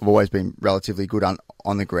is I've always been relatively good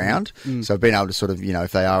on the ground. So I've been able to sort of,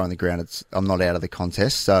 if they are on the ground, I'm not out of the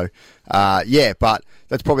contest. So, but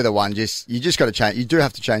that's probably the one. You just got to change. You do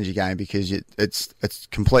have to change your game because it's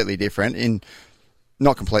completely different.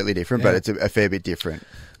 Not completely different, but it's a fair bit different.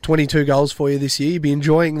 22 goals for you this year. You'll be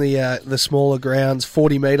enjoying the smaller grounds,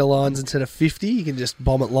 40-metre lines instead of 50. You can just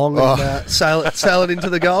bomb it long and sail it into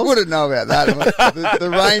the goals. I wouldn't know about that. the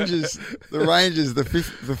ranges, the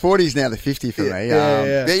 40's now the 50 for me.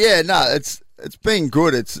 It's been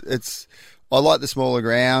good. I like the smaller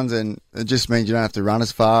grounds, and it just means you don't have to run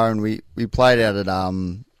as far. And we played out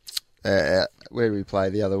at where did we play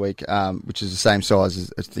the other week? Which is the same size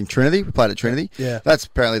as I think Trinity. We played at Trinity. Yeah, that's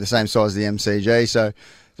apparently the same size as the MCG. So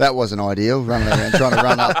that wasn't ideal. Running around trying to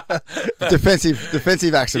run up.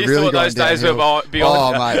 Defensive acts have really gone downhill. Those days were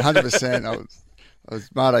beyond. Oh mate, 100%.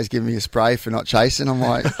 Marto's giving me a spray for not chasing. I'm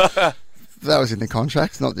like, that was in the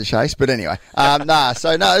contract, not the chase. But anyway,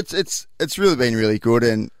 it's really been really good,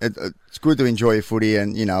 and it's good to enjoy your footy,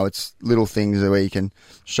 and it's little things where you can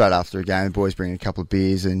straight after a game, the boys bring a couple of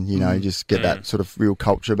beers, and just get that sort of real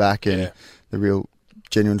culture back and the real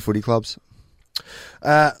genuine footy clubs.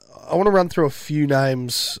 I want to run through a few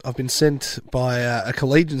names I've been sent by a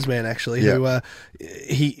collegians man actually, who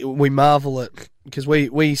we marvel at, because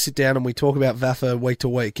we sit down and we talk about VAFA week to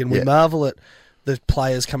week, and we marvel at the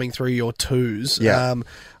players coming through your twos. I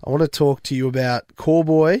want to talk to you about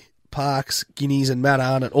Corboy, Parks, Guineas and Matt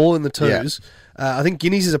Arnott, all in the twos. I think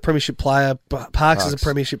Guineas is a premiership player, Parks is a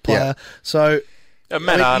premiership player. So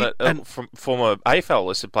Matt Arnott, from former AFL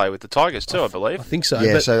listed player with the Tigers too, I believe. I think so.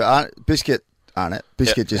 Yeah, so Biscuit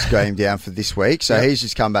just got him down for this week. So he's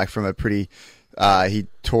just come back from a pretty... he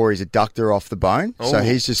tore his adductor off the bone. So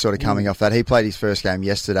he's just sort of coming off that. He played his first game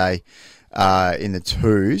yesterday in the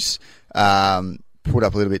twos. Put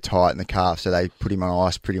up a little bit tight in the calf, so they put him on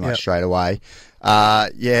ice pretty much straight away.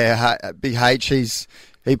 Big H,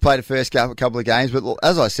 he played the first couple of games, but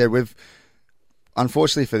as I said,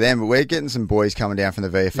 unfortunately for them, we're getting some boys coming down from the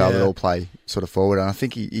VFL that all play sort of forward, and I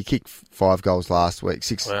think he kicked 5 goals last week.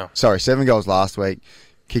 7 goals last week.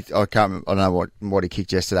 Kicked. I don't know what he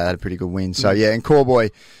kicked yesterday. They had a pretty good win. So and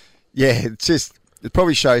Corboy, it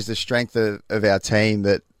probably shows the strength of our team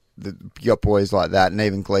that you got boys like that, and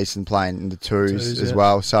even Gleeson playing in the twos as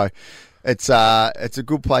well. So it's a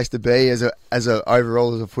good place to be as a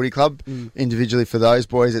overall as a footy club. Individually for those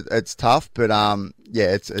boys, it's tough, but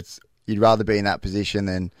it's you'd rather be in that position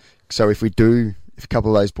than. So if a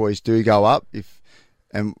couple of those boys do go up,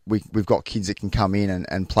 and we've got kids that can come in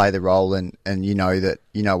and play the role, and you know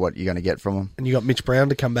what you're going to get from them. And you got Mitch Brown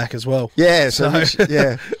to come back as well. Yeah, so Mitch,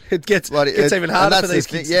 it gets even harder for these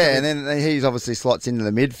kids. And then he's obviously slots into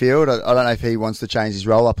the midfield. I don't know if he wants to change his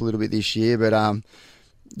role up a little bit this year, but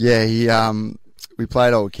we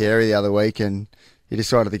played Old Carey the other week, and he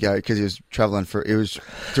decided to go because he was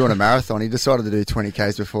doing a marathon. He decided to do 20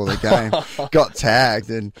 Ks before the game. Got tagged,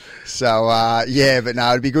 and so but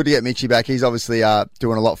no, it'd be good to get Mitchie back. He's obviously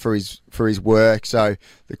doing a lot for his work. So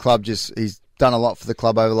the club he's done a lot for the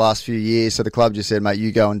club over the last few years. So the club just said, mate,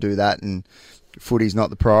 you go and do that. And footy's not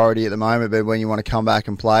the priority at the moment, but when you want to come back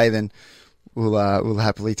and play, then we'll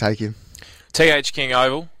happily take you. TH King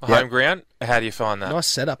Oval, home ground. How do you find that? Nice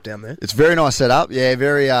setup down there. It's very nice setup. Yeah,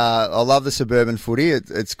 very. I love the suburban footy.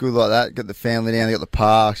 It's good like that. Got the family down. They got the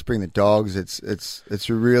parks. Bring the dogs. It's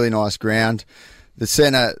a really nice ground. The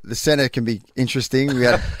centre can be interesting. We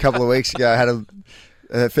had a couple of weeks ago had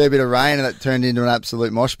a fair bit of rain, and it turned into an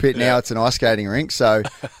absolute mosh pit. Now it's an ice skating rink. So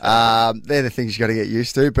they're the things you got to get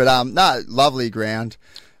used to. But lovely ground.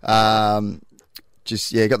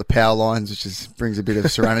 Got the power lines, which brings a bit of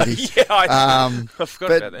serenity. I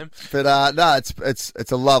forgot about them. But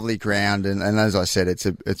it's a lovely ground, and as I said, it's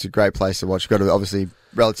a great place to watch. We've got obviously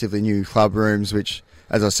relatively new club rooms, which,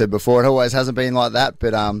 as I said before, it always hasn't been like that.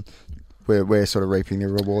 But we're sort of reaping the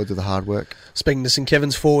rewards of the hard work. Speaking to St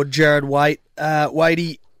Kevin's forward Jarrad Waite,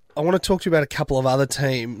 Waitey, I want to talk to you about a couple of other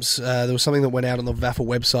teams. There was something that went out on the VFL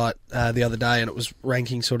website the other day, and it was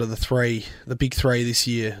ranking sort of the big three this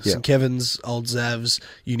year. Yeah. St Kevin's, Old Zavs,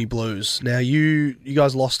 Uni Blues. Now, you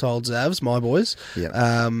guys lost to Old Zavs, my boys,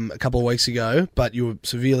 a couple of weeks ago, but you were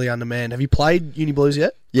severely undermanned. Have you played Uni Blues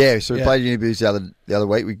yet? Yeah, so we played Uni Blues the other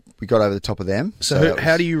week. We got over the top of them. So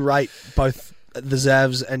how do you rate both the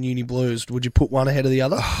Zavs and Uni Blues? Would you put one ahead of the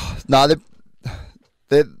other? No,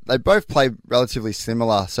 they both play relatively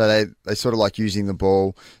similar. So they sort of like using the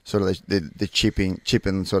ball, sort of the chip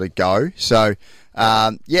and sort of go. So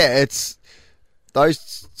it's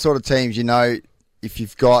those sort of teams. You know, if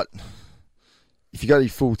you've got your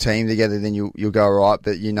full team together, then you'll go all right.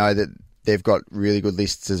 But you know that they've got really good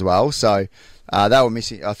lists as well. So they were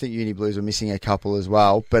missing. I think Uni Blues were missing a couple as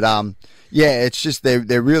well. But it's just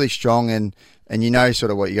they're really strong and you know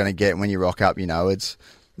sort of what you're going to get when you rock up. You know,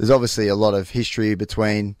 there's obviously a lot of history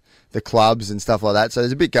between the clubs and stuff like that. So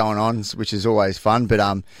there's a bit going on, which is always fun. But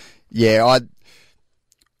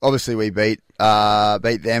obviously we beat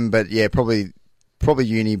them. But yeah, probably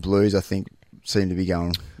Uni Blues I think seem to be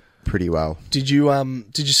going pretty well. Did you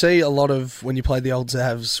see a lot of when you played the Old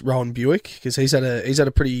Zavs, Rowan Buick? Because he's had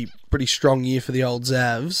a pretty strong year for the Old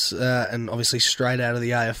Zavs, and obviously straight out of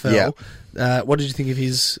the AFL. Yeah. What did you think of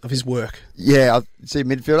his work? Yeah, see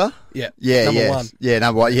midfielder. Yeah, number one. Yeah,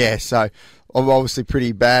 number one. Yeah, so I'm obviously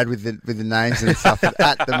pretty bad with the names and stuff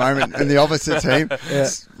at the moment in the opposite team. Yeah.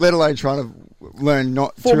 Let alone trying to learn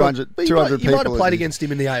not 200 people. You might have played against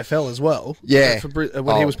him in the AFL as well. Yeah,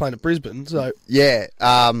 when he was playing at Brisbane. So yeah,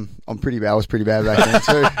 I'm pretty bad. I was pretty bad back then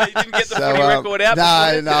too. You didn't get the footy record out.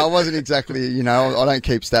 No, I wasn't exactly. You know, I don't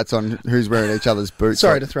keep stats on who's wearing each other's boots.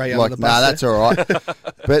 Sorry to throw you under the bus. No, that's all right.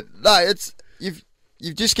 But no, it's you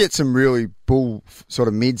just get some really bull sort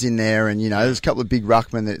of mids in there, and you know, there's a couple of big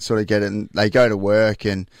ruckmen that sort of get it, and they go to work,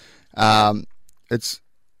 and and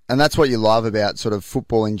that's what you love about sort of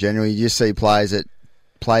football in general. You just see players that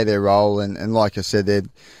play their role, and like I said,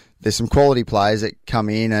 there's some quality players that come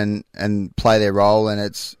in and play their role, and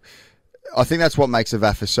I think that's what makes the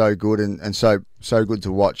VAFA so good and so good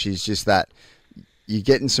to watch, is just that you're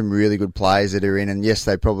getting some really good players that are in, and yes,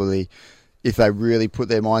 they probably, if they really put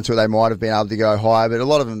their mind to it, they might have been able to go higher, but a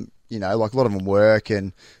lot of them, you know, like a lot of them work,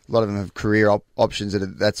 and a lot of them have career options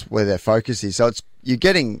that's where their focus is. So it's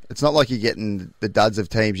not like you're getting the duds of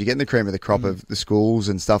teams, you're getting the cream of the crop of the schools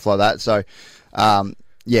and stuff like that. So,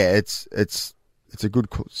 it's a good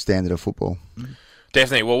standard of football.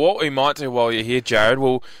 Definitely. Well, what we might do while you're here, Jarrad,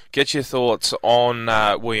 we'll get your thoughts on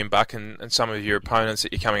William Buck and some of your opponents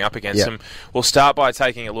that you're coming up against. And we'll start by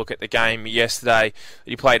taking a look at the game yesterday.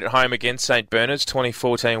 You played at home against St Bernard's,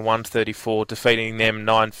 2014-134, defeating them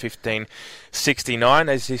 9-15-69.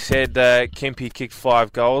 As you said, Kempy kicked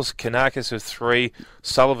 5 goals, Kanakis with 3,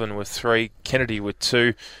 Sullivan with 3, Kennedy with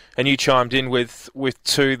 2. And you chimed in with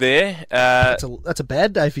 2 there. That's a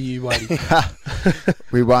bad day for you, Wadey.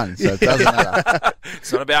 We won, so it doesn't matter.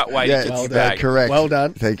 It's not about Wadey. Yeah, well done. Correct. Well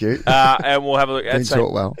done. Thank you. And we'll have a look at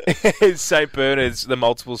St Bernard's, the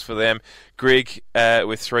multiples for them. Grigg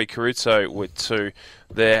with 3, Caruso with 2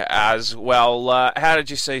 there as well. How did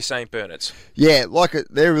you see St Bernard's? Yeah,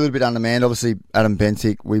 they're a little bit undermanned. Obviously, Adam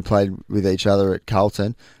Bentic, we played with each other at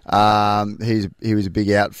Carlton. He was a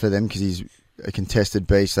big out for them because he's a contested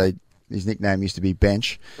beast. His nickname used to be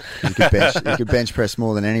Bench. He could bench press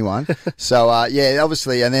more than anyone. So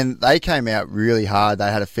obviously, and then they came out really hard.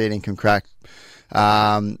 They had a fair income crack,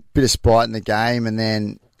 bit of spite in the game, and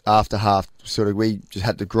then after half, we just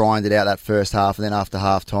had to grind it out that first half, and then after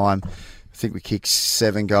half time, I think we kicked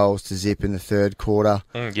 7 goals to zip in the third quarter.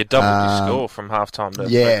 You doubled your score from half time to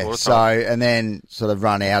third quarter time. And then sort of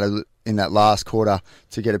run out in that last quarter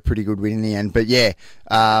to get a pretty good win in the end. But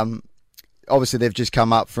obviously they've just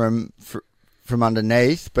come up from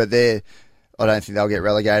underneath, but I don't think they'll get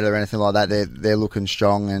relegated or anything like that. They're looking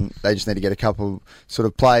strong, and they just need to get a couple sort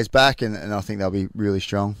of players back, and I think they'll be really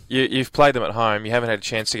strong. You've played them at home. You haven't had a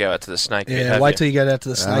chance to go out to the Snake Pit, have wait you? till you go out to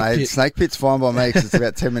the Snake Pit. Snake Pit's fine by me because it's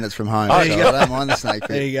about 10 minutes from home. I don't mind the Snake Pit.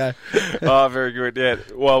 There you go. Oh, very good. Yeah.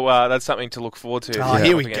 Well, that's something to look forward to.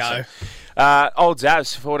 Here we go. Old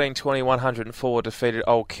Zavs, 14-20-104, defeated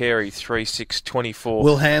Old Carey, 3-6-24.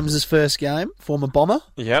 Will Ham's first game, former Bomber.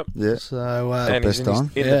 Yep. Yeah. So, and he's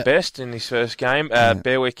the best in his first game.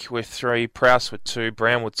 Berwick with 3, Prowse with 2,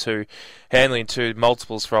 Brown with 2, Hanley 2,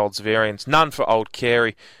 multiples for Old Zavarians, none for Old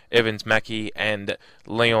Carey, Evans, Mackey and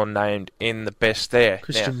Leon named in the best there.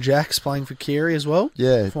 Christian Jacks playing for Carey as well.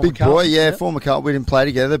 Yeah, former big boy, former Carlton. We didn't play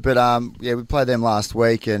together, but we played them last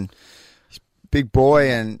week, and big boy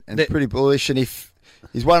and pretty bullish, and if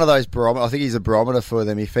he's one of those barometer. I think he's a barometer for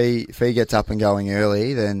them. If he gets up and going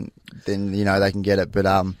early, then they can get it. But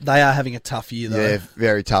they are having a tough year though. Yeah,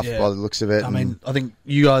 very tough by the looks of it. I mean, I think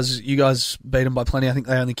you guys beat them by plenty. I think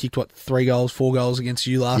they only kicked 4 goals against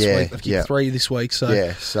you last week. They've kicked 3 this week.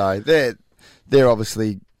 So so they're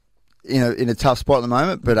obviously in a tough spot at the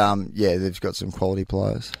moment. But they've got some quality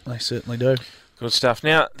players. They certainly do. Good stuff.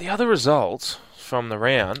 Now the other results from the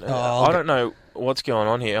round, I don't know what's going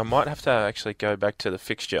on here. I might have to actually go back to the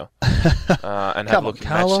fixture and have a look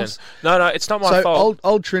at matches. No, it's not my fault.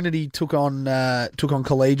 Old Trinity took on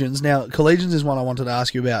Collegians. Now, Collegians is one I wanted to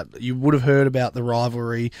ask you about. You would have heard about the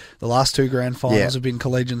rivalry. The last 2 grand finals have been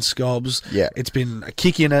Collegians Scobs. Yeah. It's been a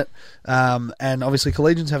kick in it. And obviously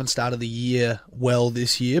Collegians haven't started the year well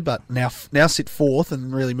this year, but now sit 4th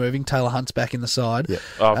and really moving. Taylor Hunt's back in the side. Yeah.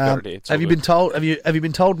 I've got it here. Have you been told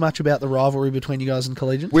been told much about the rivalry between you guys and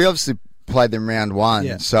Collegians? We obviously played them round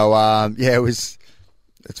 1, so it's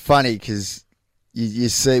funny because you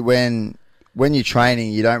see when you're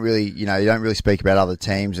training, you don't really speak about other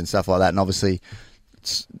teams and stuff like that, and obviously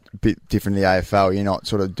it's a bit different in the AFL. You're not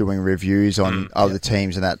sort of doing reviews on other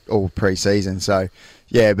teams and that all pre-season. So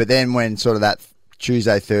but then when sort of that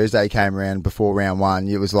Tuesday, Thursday came around before round 1,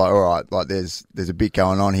 it was like, all right, like there's a bit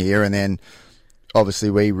going on here, and then obviously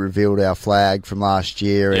we revealed our flag from last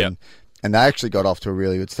year and they actually got off to a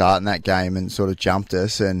really good start in that game and sort of jumped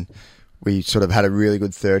us, and we sort of had a really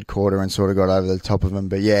good third quarter and sort of got over the top of them.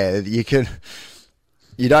 But you can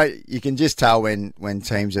just tell when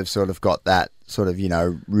teams have sort of got that sort of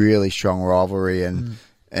really strong rivalry and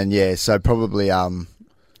so probably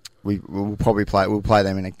we'll play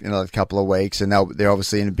them in another couple of weeks, and they're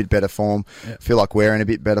obviously in a bit better form. I feel like we're in a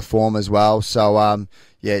bit better form as well. So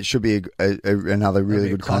it should be another really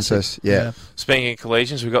good contest. Yeah. Speaking of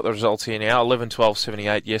Collegians, we've got the results here now.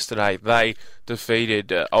 11-12-78 yesterday. They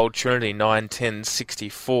defeated Old Trinity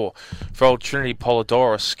 9-10-64. For Old Trinity,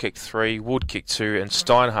 Polydorus kicked 3, Wood kicked 2, and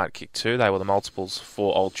Steinhardt kicked 2. They were the multiples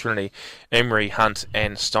for Old Trinity. Emery, Hunt,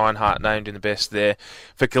 and Steinhardt named in the best there.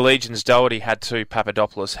 For Collegians, Doherty had 2,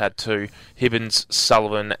 Papadopoulos had 2, Hibbins,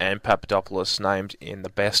 Sullivan, and Papadopoulos named in the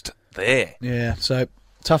best there. Yeah, so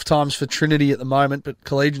tough times for Trinity at the moment, but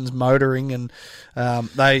Collegians motoring, and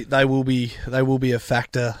they will be a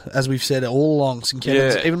factor, as we've said all along. St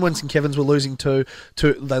Kevin's, even when St Kevin's were losing two,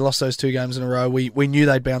 they lost those 2 games in a row. We knew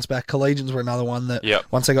they'd bounce back. Collegians were another one that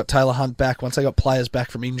once they got Taylor Hunt back, once they got players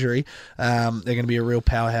back from injury, they're going to be a real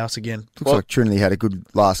powerhouse again. Looks like Trinity had a good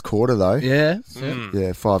last quarter though. Yeah,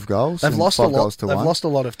 5 goals. They've lost 5 goals to 1. They've lost a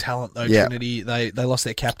lot of talent though. Trinity, they lost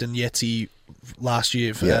their captain Yetzi last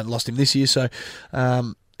year and lost him this year. So.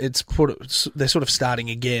 They're sort of starting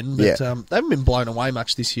again, but they haven't been blown away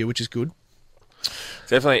much this year, which is good.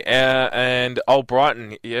 Definitely. And Old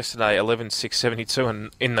Brighton yesterday, 11-6-72, and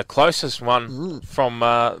in the closest one from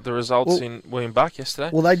the results in William Buck yesterday.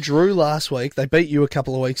 Well, they drew last week. They beat you a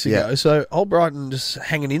couple of weeks ago, so Old Brighton just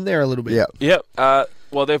hanging in there a little bit. Yep.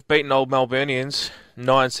 Well, they've beaten Old Melburnians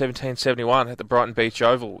 9-17-71 at the Brighton Beach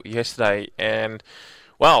Oval yesterday, and,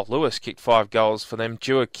 well, Lewis kicked 5 goals for them.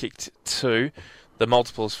 Dewar kicked 2. The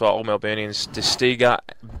multiples for Old Melburnians, DeStiga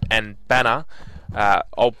and Banner.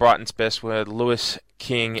 Old Brighton's best were Lewis,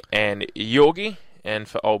 King and Yorgi. And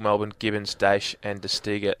for Old Melbourne, Gibbons, Dash and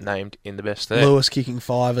DeStiga named in the best there. Lewis kicking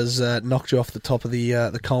 5 has knocked you off the top of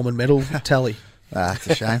the Coleman medal tally. That's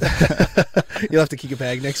a shame. You'll have to kick a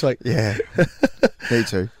bag next week. Yeah, me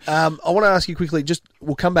too. I want to ask you quickly,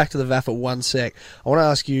 we'll come back to the VAF at 1 sec. I want to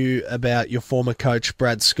ask you about your former coach,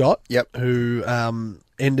 Brad Scott, who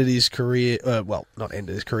ended his career, not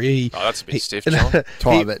ended his career. That's a bit stiff, John.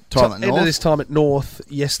 Time at North. Ended his time at North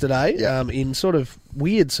yesterday in sort of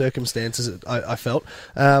weird circumstances, I felt.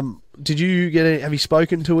 Did you have you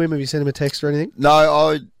spoken to him? Have you sent him a text or anything? No,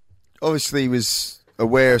 I obviously was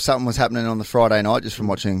aware something was happening on the Friday night just from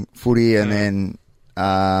watching footy, and then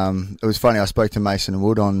it was funny, I spoke to Mason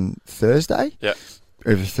Wood on Thursday. Yeah.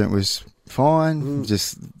 Everything was fine,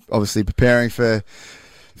 just obviously preparing for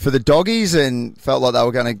the doggies and felt like they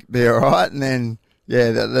were going to be all right, and then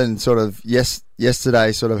then sort of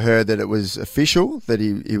yesterday sort of heard that it was official, that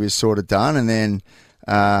he was sort of done, and then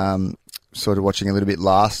sort of watching a little bit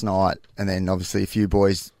last night, and then obviously a few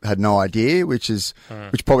boys had no idea, which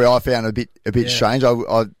probably I found a bit strange.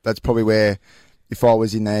 I that's probably where, if I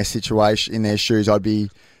was in their situation, in their shoes, I'd be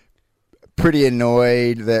pretty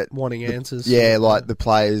annoyed that wanting answers. Like the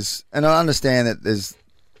players, and I understand that there's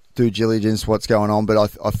due diligence what's going on,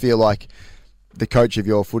 but I feel like the coach of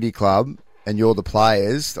your footy club and you're the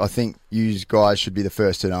players, I think you guys should be the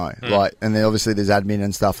first to know. And then obviously there's admin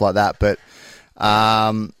and stuff like that, but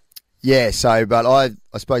Yeah, but I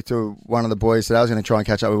spoke to one of the boys that I was going to try and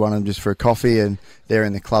catch up with one of them just for a coffee, and they're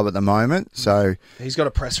in the club at the moment. So he's got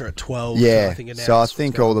a presser at 12. Yeah, I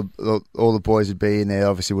think all the boys would be in there.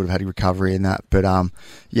 Obviously, would have had a recovery in that, but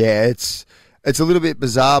yeah, it's a little bit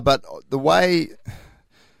bizarre. But the way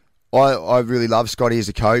I really love Scotty as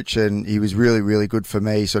a coach, and he was really, really good for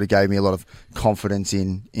me. Sort of gave me a lot of confidence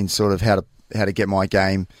in sort of how to get my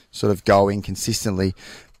game sort of going consistently.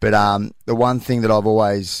 But the one thing that I've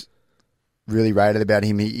always really rated about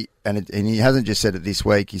him, and he hasn't just said it this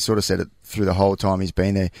week, he sort of said it through the whole time he's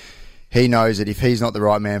been there. He knows that if he's not the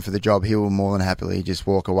right man for the job, he will more than happily just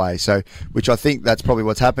walk away. So, which I think that's probably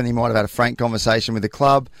what's happened. He might have had a frank conversation with the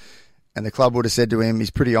club, and the club would have said to him, he's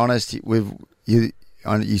pretty honest. You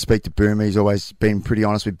speak to Boomer, he's always been pretty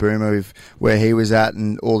honest with Boomer with where he was at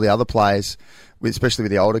and all the other players, especially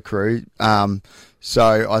with the older crew.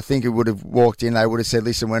 So I think it would have walked in, they would have said,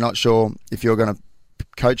 listen, we're not sure if you're going to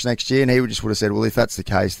coach next year, and he would have said, well, if that's the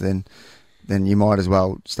case, then you might as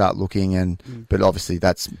well start looking. But obviously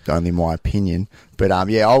that's only my opinion. But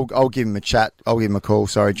yeah, I'll give him a chat. I'll give him a call,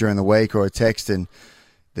 during the week, or a text, and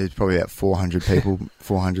there's probably about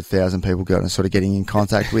 400,000 people getting in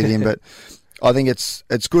contact with him. But I think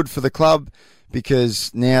it's good for the club,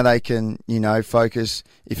 because now they can, focus.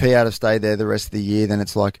 If he had to stay there the rest of the year, then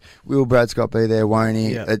it's like, will Brad Scott be there, won't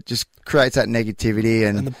he? Yeah. It just creates that negativity.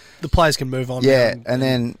 And the players can move on. Yeah,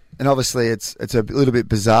 and obviously it's a little bit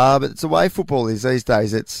bizarre, but it's the way football is these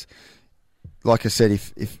days. It's, like I said,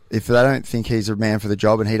 if they don't think he's a man for the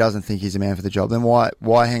job and he doesn't think he's a man for the job, then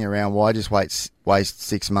why hang around? Why just waste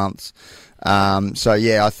 6 months? So,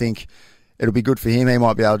 yeah, I think it'll be good for him. He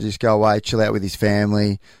might be able to just go away, chill out with his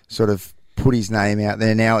family, sort of put his name out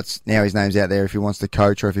there. Now his name's out there if he wants to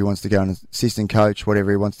coach, or if he wants to go an assistant coach, whatever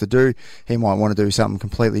he wants to do. He might want to do something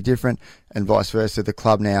completely different, and vice versa. The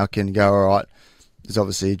club now can go, all right, there's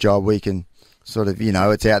obviously a job we can sort of,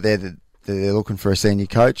 it's out there that they're looking for a senior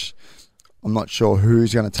coach. I'm not sure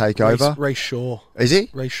who's going to take over. Reece Shaw. Is he?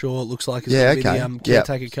 Reece Shaw, it looks like, is going to be the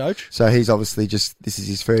caretaker coach. So he's obviously this is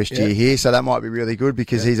his first year here, so that might be really good,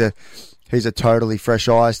 because he's a totally fresh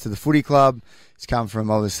eyes to the footy club. He's come from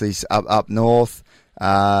obviously up north.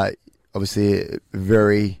 Obviously a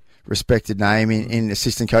very respected name in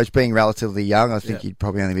assistant coach. Being relatively young, I think he'd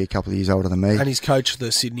probably only be a couple of years older than me. And he's coached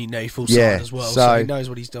the Sydney NAFL side as well, so he knows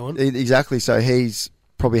what he's doing. Exactly. So he's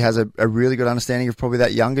probably has a really good understanding of probably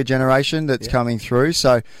that younger generation that's coming through.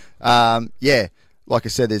 So, like I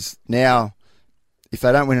said, there's now, if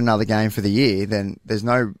they don't win another game for the year, then there's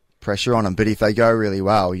no pressure on them. But if they go really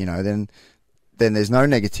well, then there's no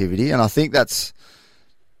negativity. And I think that's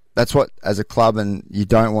what, as a club, and you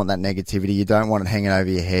don't want that negativity. You don't want it hanging over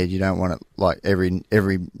your head. You don't want it like every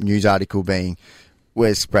news article being,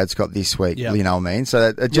 where's Brad Scott this week? Yep. You know what I mean?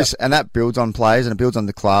 So and that builds on players, and it builds on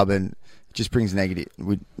the club, and it just brings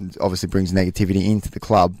obviously brings negativity into the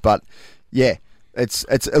club. But yeah, it's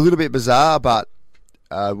a little bit bizarre, but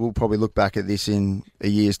we'll probably look back at this in a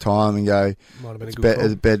year's time and go, it's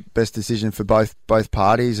the best decision for both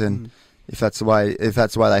parties. And if that's the way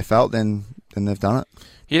they felt, then they've done it.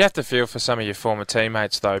 You'd have to feel for some of your former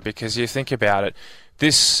teammates, though, because you think about it,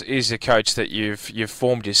 this is a coach that you've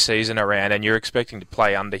formed your season around, and you're expecting to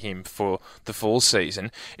play under him for the full season.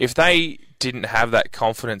 If they didn't have that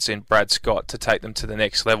confidence in Brad Scott to take them to the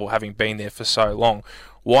next level, having been there for so long,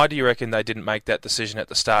 why do you reckon they didn't make that decision at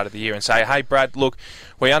the start of the year and say, hey, Brad, look,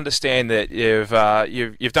 we understand that you've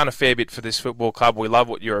done a fair bit for this football club. We love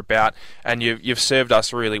what you're about, and you've served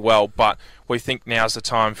us really well, but we think now's the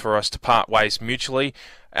time for us to part ways mutually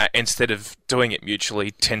instead of doing it mutually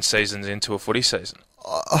 10 seasons into a footy season?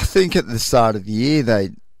 I think at the start of the year, they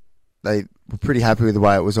were pretty happy with the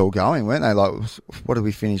way it was all going, weren't they? Like, what did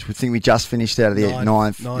we finish? We think we just finished out of the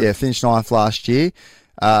ninth. Yeah, finished ninth last year.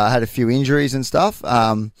 Had a few injuries and stuff.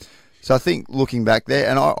 So I think looking back there,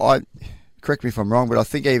 and I correct me if I'm wrong, but I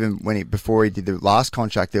think even before he did the last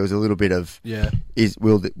contract, there was a little bit of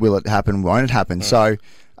will it happen, won't it happen? Right. So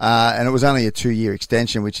and it was only a 2-year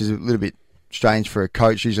extension, which is a little bit strange for a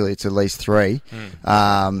coach. Usually it's at least 3.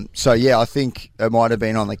 So yeah, I think it might have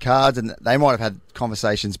been on the cards, and they might have had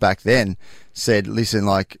conversations back then, said, listen,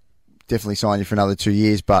 like, definitely sign you for another 2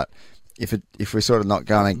 years, but if we're sort of not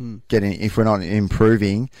going to get in, if we're not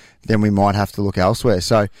improving, then we might have to look elsewhere.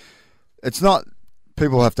 So it's not,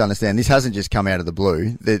 people have to understand, this hasn't just come out of the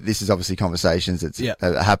blue. This is obviously conversations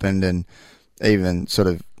that happened, and even sort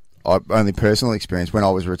of only personal experience. When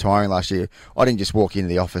I was retiring last year, I didn't just walk into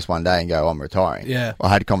the office one day and go, I'm retiring. Yeah. I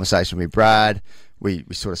had a conversation with Brad. We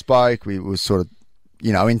sort of spoke. We were sort of,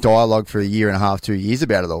 in dialogue for 1.5 years, 2 years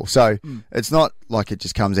about it all. So it's not like it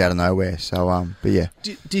just comes out of nowhere. So, but yeah.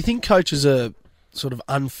 Do you think coaches are sort of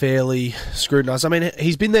unfairly scrutinised. I mean,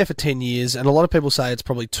 he's been there for 10 years, and a lot of people say it's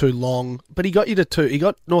probably too long, but he got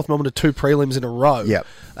North Melbourne to 2 prelims in a row. Yep.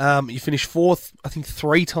 You finished 4th, I think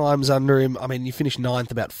 3 times under him. I mean, you finished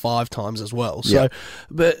 9th about 5 times as well. So,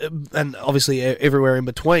 and obviously everywhere in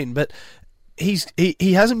between, but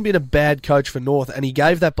he hasn't been a bad coach for North, and he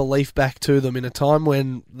gave that belief back to them in a time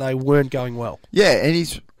when they weren't going well. Yeah,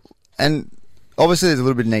 and obviously there's a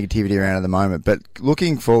little bit of negativity around at the moment, but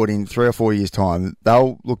looking forward in 3 or 4 years' time,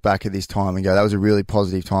 they'll look back at this time and go, that was a really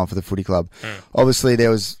positive time for the footy club. Obviously there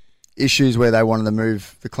was issues where they wanted to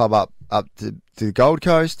move the club up to the Gold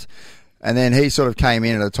Coast, and then he sort of came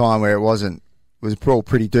in at a time where it was all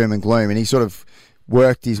pretty doom and gloom, and he sort of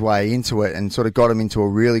worked his way into it and sort of got him into a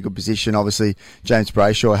really good position. Obviously James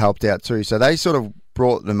Brayshaw helped out too, so they sort of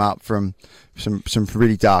brought them up from some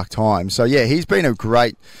pretty dark times. So yeah, he's been a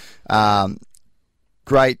great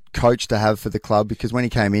coach to have for the club, because when he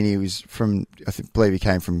came in, he was believe he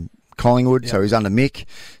came from Collingwood, so he was under Mick,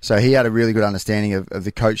 so he had a really good understanding of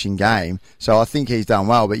the coaching game. So I think he's done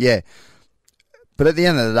well. But at the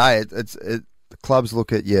end of the day, the clubs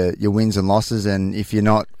look at your wins and losses, and if you're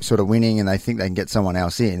not sort of winning and they think they can get someone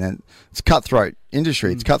else in, and it's a cutthroat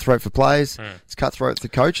industry. It's cutthroat for players, it's cutthroat for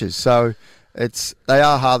coaches. So they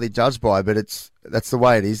are hardly judged by, but that's the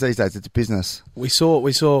way it is these days. It's a business. We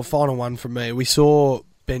saw final one from me. We saw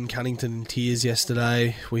Ben Cunnington in tears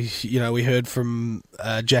yesterday. We heard from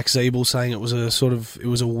Jack Zeeble saying it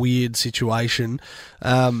was a weird situation.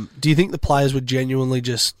 Do you think the players were genuinely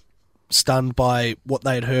just stunned by what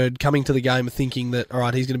they had heard coming to the game, thinking that, all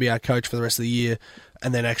right, he's going to be our coach for the rest of the year,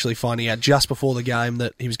 and then actually finding out just before the game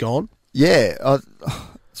that he was gone? Yeah,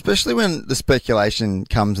 especially when the speculation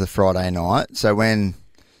comes the Friday night. So when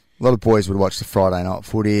a lot of boys would watch the Friday night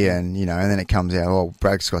footy, and and then it comes out,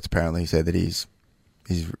 Brad Scott's apparently said that he's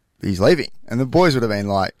leaving, and the boys would have been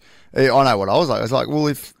like, I know what I was like. I was like, well,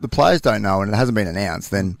 if the players don't know and it hasn't been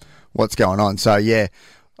announced, then what's going on? So yeah,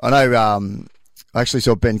 I know. I actually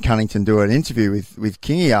saw Ben Cunnington do an interview with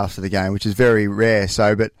Kingy after the game, which is very rare.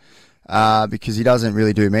 So, but because he doesn't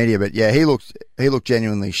really do media, but yeah, he looked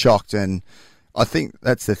genuinely shocked, and I think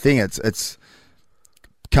that's the thing. It's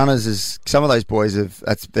Cunners is some of those boys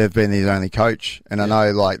they've been his only coach, and I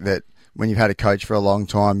know like that when you've had a coach for a long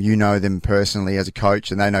time, you know them personally as a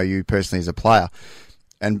coach, and they know you personally as a player.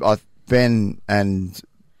 And Ben and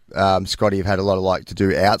Scotty have had a lot of to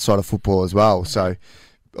do outside of football as well. So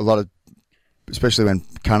a lot of, especially when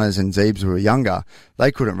Cunners and Zeebs were younger,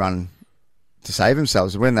 they couldn't run to save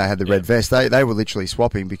themselves. When they had the red vest, they were literally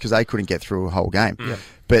swapping because they couldn't get through a whole game.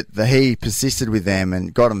 But he persisted with them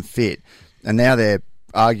and got them fit, and now they're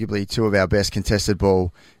arguably 2 of our best contested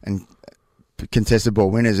ball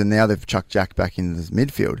winners, and now they've chucked Jack back into the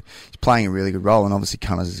midfield. He's playing a really good role, and obviously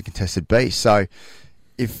Cunners is a contested beast. So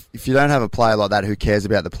if you don't have a player like that who cares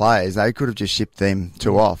about the players, they could have just shipped them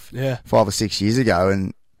 2 off 5 or 6 years ago,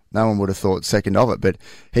 and no one would have thought second of it, but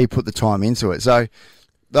he put the time into it. So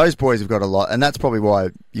those boys have got a lot, and that's probably why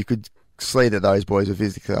you could see that those boys are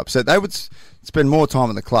physically upset. They would spend more time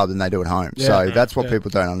at the club than they do at home. So that's what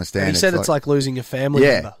people don't understand. And he said it's like losing a family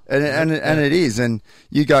member. And it is. And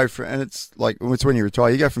you go and it's like, it's when you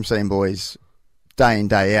retire, you go from seeing boys day in,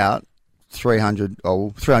 day out, 300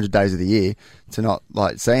 days of the year, to not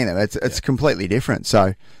seeing them. It's completely different.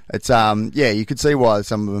 So it's you could see why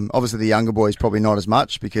some of them, obviously the younger boys probably not as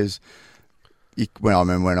much, because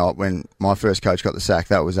when my first coach got the sack,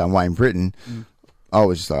 that was Wayne Britton. I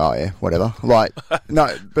was just like, oh yeah, whatever.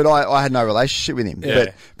 No, but I had no relationship with him.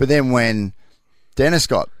 Yeah. But then when Dennis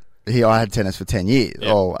I had Dennis for 10 years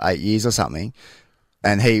or 8 years or something,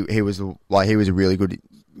 and he was a really good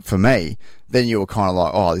for me. Then you were kind of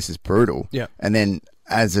like, oh, this is brutal. Yeah. And then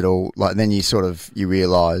as it all, then you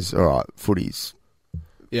realise, all right, footy's.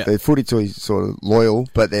 Yeah. The footy to is sort of loyal,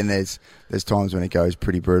 but then there's times when it goes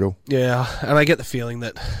pretty brutal. Yeah, and I get the feeling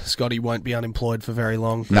that Scotty won't be unemployed for very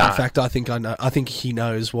long. No. In fact, I think he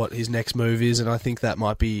knows what his next move is, and I think that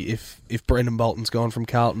might be if Brendan Bolton's gone from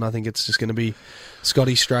Carlton, I think it's just going to be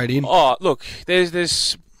Scotty straight in. Oh, look,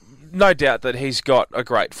 there's no doubt that he's got a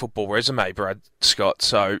great football resume, Brad Scott.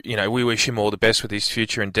 So, we wish him all the best with his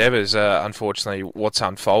future endeavours. Unfortunately, what's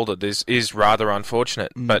unfolded is rather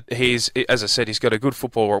unfortunate. But as I said, he's got a good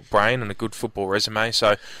football brain and a good football resume.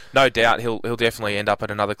 So, no doubt he'll definitely end up at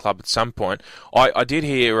another club at some point. I did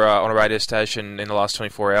hear on a radio station in the last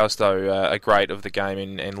 24 hours, though, a great of the game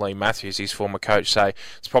in Lee Matthews, his former coach, say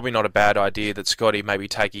it's probably not a bad idea that Scotty maybe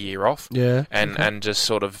take a year off and just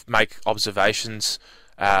sort of make observations.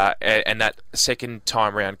 And that second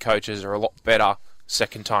time round coaches are a lot better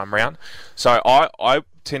second time round. So I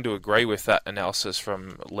tend to agree with that analysis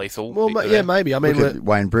from Lethal. Well, yeah, maybe. I mean, look at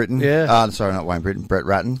Wayne Britton. Yeah. Sorry, not Wayne Britton. Brett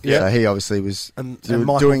Ratton. Yeah. So he obviously was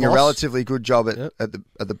doing a relatively good job at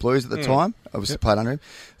the Blues at the time. Obviously played under him.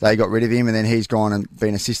 They got rid of him, and then he's gone and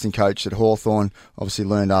been assistant coach at Hawthorn. Obviously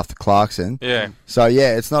learned after Clarkson. Yeah. So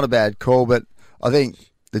yeah, it's not a bad call, but I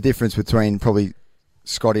think the difference between probably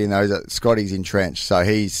Scotty and those, Scotty's entrenched. So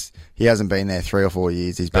he hasn't been there 3 or 4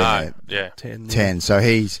 years. He's been there 10. So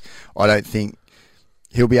I don't think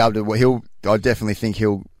he'll be able to. I definitely think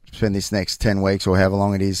he'll spend this next 10 weeks or however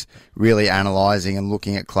long it is really analysing and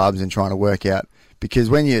looking at clubs and trying to work out. Because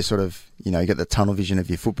when you sort of, you get the tunnel vision of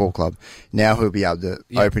your football club, now he'll be able to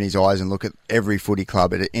open his eyes and look at every footy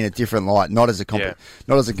club in a different light, not as a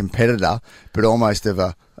competitor, but almost of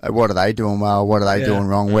a, what are they doing well? What are they doing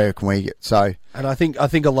wrong? Where can we get? So, and I think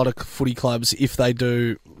a lot of footy clubs, if they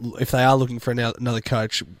are looking for another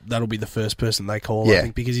coach, that'll be the first person they call. I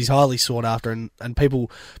think because he's highly sought after, and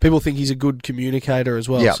people think he's a good communicator as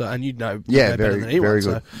well. Yep. So, and better very than anyone. very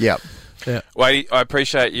good. So. Yeah. Yeah. Wade, I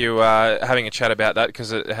appreciate you having a chat about that,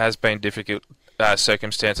 because it has been difficult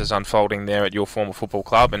circumstances unfolding there at your former football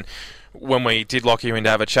club. And when we did lock you in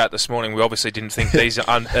to have a chat this morning, we obviously didn't think these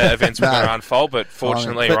events were going to unfold, but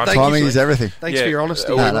fortunately... timing is everything. Thanks for your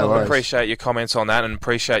honesty. We appreciate your comments on that, and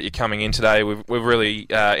appreciate you coming in today. We've really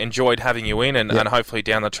enjoyed having you in, and hopefully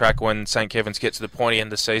down the track when St. Kevin's get to the pointy end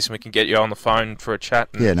of the season, we can get you on the phone for a chat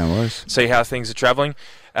and no worries. See how things are travelling.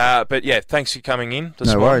 But yeah, thanks for coming in.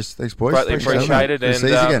 No worries. Thanks, boys. Greatly appreciated. And see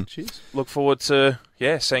you again. Look forward to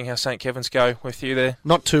seeing how St. Kevin's go with you there.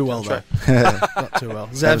 Not too well, though. Not too well.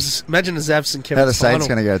 Imagine a Zavs St. Kevin's How the Saints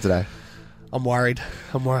going to go today? I'm worried.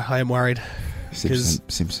 I am worried.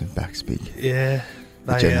 Simpson back's big. Yeah.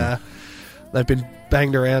 They've been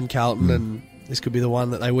banged around Carlton, and this could be the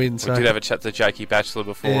one that they win. So. We did have a chat to Jakey Batchelor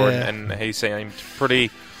before, and he seemed pretty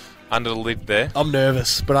under the lid there. I'm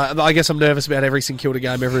nervous, but I guess I'm nervous about every St Kilda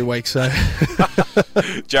game every week. So,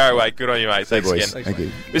 Jarrad Waite, good on you, mate. Thanks again. Thank you.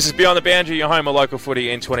 This is Beyond the Boundary, your home of local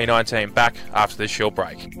footy in 2019. Back after this short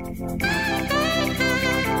break.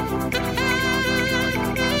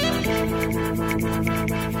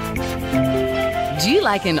 Do you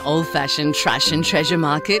like an old-fashioned trash and treasure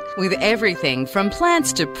market with everything from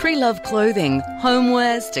plants to pre-loved clothing,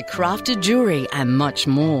 homewares to crafted jewellery and much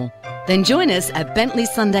more? Then join us at Bentley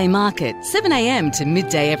Sunday Market, 7 a.m. to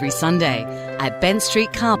midday every Sunday at Bent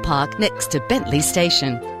Street Car Park next to Bentley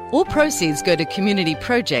Station. All proceeds go to community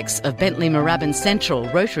projects of Bentley Moorabbin Central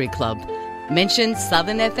Rotary Club. Mention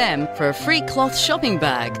Southern FM for a free cloth shopping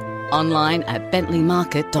bag. Online at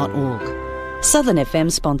bentleymarket.org. Southern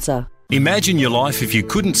FM sponsor. Imagine your life if you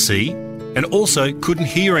couldn't see and also couldn't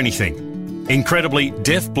hear anything. Incredibly,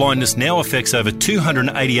 deaf blindness now affects over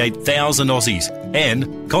 288,000 Aussies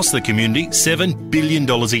and costs the community $7 billion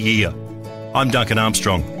a year. I'm Duncan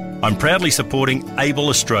Armstrong. I'm proudly supporting Able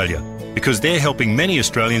Australia because they're helping many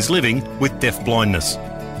Australians living with deaf blindness.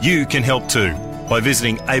 You can help too by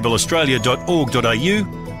visiting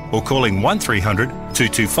ableaustralia.org.au or calling 1300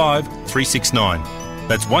 225 369.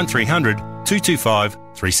 That's 1300 225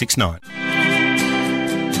 369.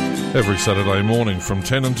 Every Saturday morning from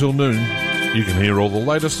 10 until noon, you can hear all the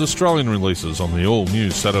latest Australian releases on the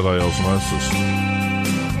all-new Saturday Osmosis.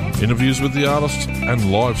 Interviews with the artists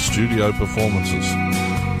and live studio performances.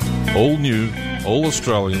 All new, all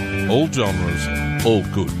Australian, all genres, all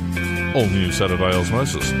good. All new Saturday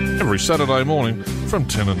Osmosis. Every Saturday morning from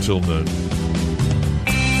 10 until noon.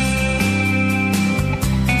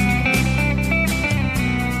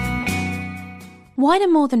 Why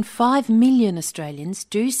do more than 5 million Australians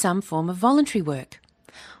do some form of voluntary work?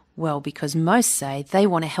 Well, because most say they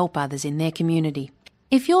want to help others in their community.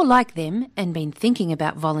 If you're like them and been thinking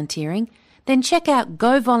about volunteering, then check out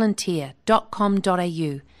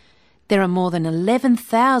govolunteer.com.au. There are more than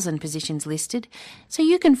 11,000 positions listed, so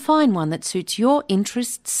you can find one that suits your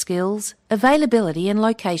interests, skills, availability and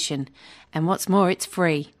location. And what's more, it's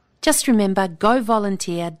free. Just remember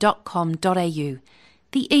govolunteer.com.au,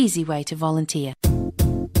 the easy way to volunteer.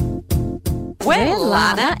 We're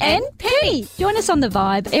Lana and Penny. Join us on The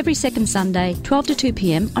Vibe every second Sunday, 12 to 2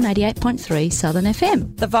 p.m. on 88.3 Southern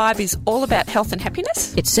FM. The Vibe is all about health and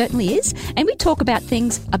happiness. It certainly is. And we talk about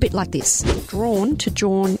things a bit like this. Drawn to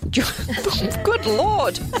John. Good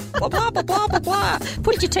Lord. Blah, blah, blah, blah, blah, blah.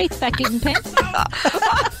 Put your teeth back in, Pen.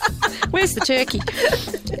 Where's the turkey?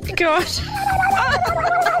 God.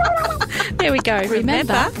 There we go.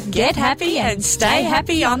 Remember, get happy and stay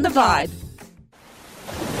happy on The Vibe.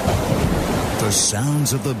 The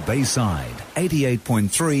sounds of the Bayside,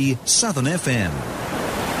 88.3 Southern FM.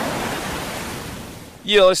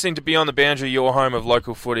 You're listening to Beyond the Boundary, your home of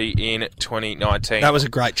local footy in 2019. That was a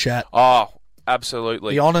great chat. Oh,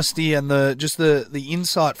 absolutely. The honesty and the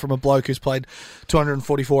insight from a bloke who's played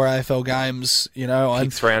 244 AFL games,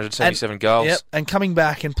 and 377 goals. Yep, and coming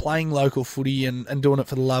back and playing local footy and doing it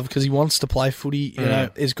for the love because he wants to play footy,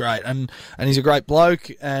 is great. And he's a great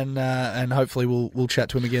bloke, and hopefully we'll chat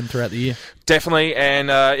to him again throughout the year. Definitely, and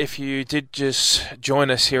if you did just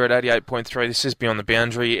join us here at 88.3, this is Beyond the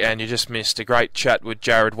Boundary, and you just missed a great chat with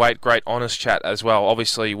Jarrad Waite, great honest chat as well.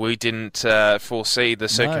 Obviously, we didn't foresee the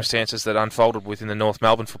circumstances that unfolded within the North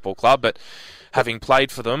Melbourne Football Club, but having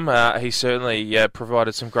played for them, he certainly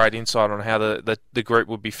provided some great insight on how the group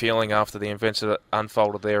would be feeling after the events that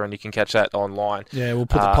unfolded there, and you can catch that online. Yeah, we'll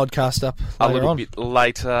put the podcast up a little bit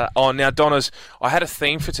later on. Now, Donners, I had a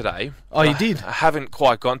theme for today. Oh, you did? I haven't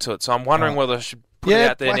quite gone to it, so I'm wondering whether I should put it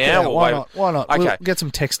out there now. Why not? Okay. We'll get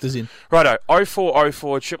some texters in. Righto,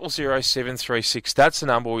 0404 000 736. That's the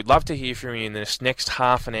number. We'd love to hear from you in this next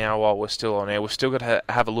half an hour while we're still on air. We've still got to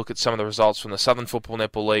have a look at some of the results from the Southern Football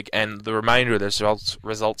Netball League and the remainder of the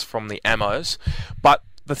results from the Amos. But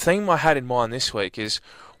the theme I had in mind this week is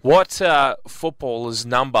what footballer's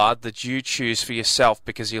number that you choose for yourself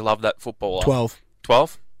because you love that footballer? 12.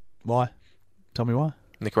 12? Why? Tell me why.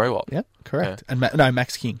 Nick Rewalt. Yep, correct. Yeah. And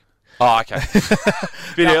Max King. Oh, okay.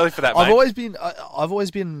 Bit early for that, mate. I've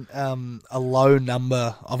always been a low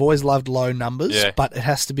number. I've always loved low numbers, but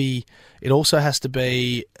it also has to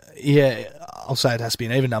be. I'll say it has to be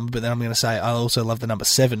an even number, but then I'm going to say I also love the number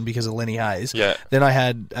 7 because of Lenny Hayes. Yeah. Then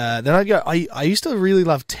I used to really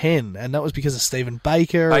love 10, and that was because of Stephen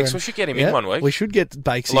Baker. Bakes, we should get him in one week. We should get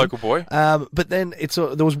Bakes in. Local boy. But then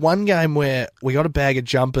there was one game where we got a bag of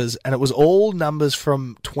jumpers, and it was all numbers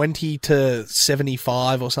from 20 to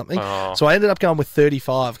 75 or something. Oh. So I ended up going with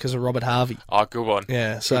 35 because of Robert Harvey. Oh, good one.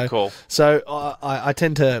 Yeah. Good call. So I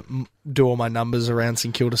tend to do all my numbers around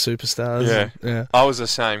St Kilda superstars. Yeah. I was the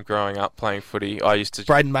same growing up playing footy. I used to...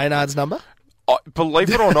 Braden Maynard's number? Believe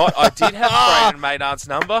it or not, I did have Braden Maynard's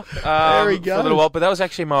number there he goes. for a little while, but that was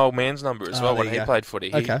actually my old man's number as well when he go. played footy.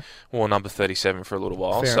 He wore number 37 for a little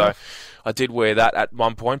while, Fair so enough. I did wear that at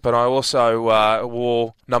one point, but I also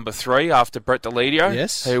wore number 3 after Brett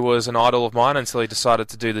Deledio, who was an idol of mine until he decided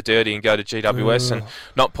to do the dirty and go to GWS and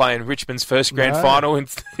not play in Richmond's first grand final in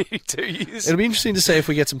 32 years. It'll be interesting to see if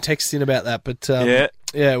we get some texts in about that, but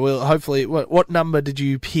yeah, well, hopefully, what number did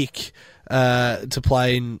you pick to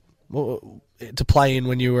play in?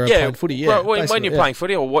 When you were playing footy? Yeah, when you're playing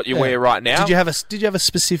footy, or what you wear right now. Did you have a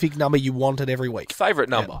specific number you wanted every week? Favourite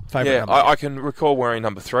number? Favourite number. I can recall wearing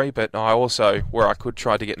number 3, but I also, where I could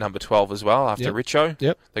try to get number 12 as well after Richo.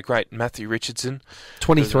 Yep. The great Matthew Richardson.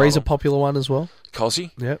 23 is a popular one as well.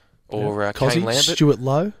 Cozzy. Yep. Or Cozzy, Kane Lambert. Stuart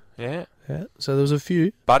Lowe. Yeah. So there was a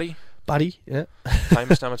few. Buddy, yeah.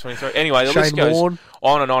 famous number 23. Anyway, the Shane list goes Warne.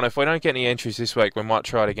 on and on. If we don't get any entries this week, we might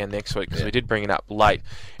try it again next week because we did bring it up late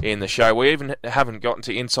in the show. We even haven't gotten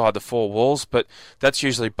to inside the 4 walls, but that's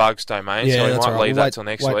usually Bug's domain, so we might leave that till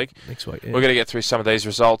next week. Next week, We're going to get through some of these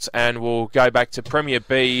results, and we'll go back to Premier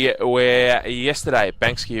B, where yesterday at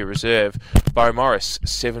Bankskia Reserve, Bo Morris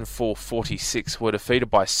 7-4-46 were defeated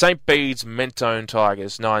by St Bede's Mentone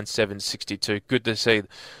Tigers 9-7-62. Good to see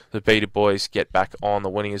the Bede boys get back on the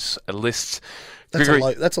winners lists.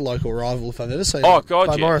 That's a local rival if I've ever seen. Oh, God,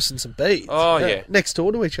 Bo Morris and St Bede's. Oh, yeah. Next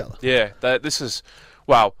door to each other. Yeah, this is,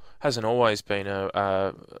 hasn't always been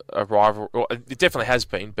a rival. Or it definitely has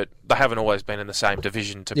been, but they haven't always been in the same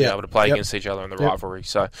division to be able to play against each other in the rivalry.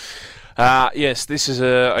 So, yes, this is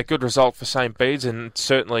a good result for St Bede's, and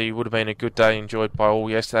certainly would have been a good day enjoyed by all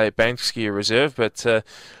yesterday at Bankskia Reserve. But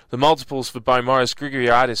the multiples for Bo Morris,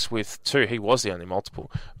 Grigoriadis with 2, he was the only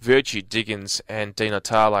multiple. Virtue, Diggins, and Di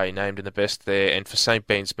Natale named in the best there. And for St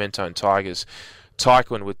Bede's Mentone Tigers,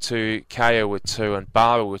 Tyquin with 2, Kaya with 2, and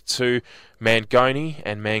Barber with 2. Mangoni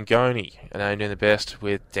named in the best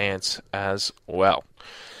with Dance as well.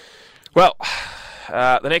 Well,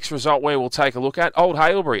 the next result we will take a look at, Old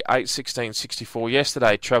Haileybury 8-16-64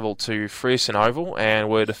 yesterday travelled to Frierson Oval and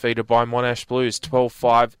were defeated by Monash Blues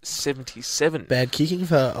 12-5-77. Bad kicking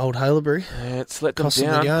for Old Haileybury. It's let them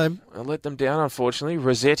down. The game. Let them down, unfortunately.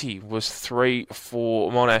 Rossetti was 3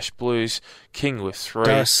 for Monash Blues. King with 3.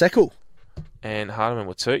 Seckel. And Hardeman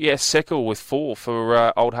with 2. Yeah, Seckel with 4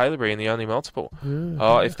 for Old Haileybury in the only multiple.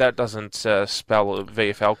 If that doesn't spell a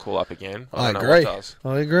VFL call up again, I don't know what does.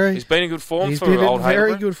 I agree. He's been in good form for Old Old Haileybury.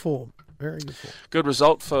 Very good form. Good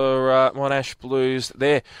result for Monash Blues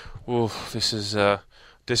there. This is a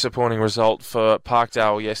disappointing result for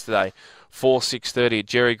Parkdale yesterday. 4-6-30 at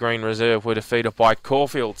Jerry Green Reserve were defeated by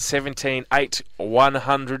Caulfield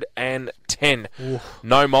 17-8-110.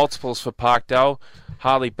 No multiples for Parkdale.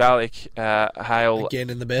 Harley Ballick, Hale again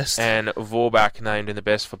in the best, and Vorbach named in the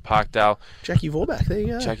best for Parkdale. Jackie Vorbach, there you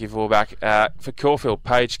go. Jackie Vorbach. For Caulfield,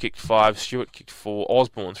 Page kicked 5, Stewart kicked 4,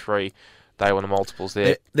 Osborne 3. They were the multiples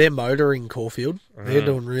there. They're motoring Caulfield. They're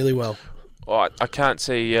doing really well. I can't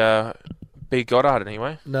see B. Goddard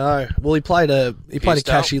anyway. No. Well, he played a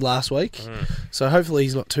cashy last week, so hopefully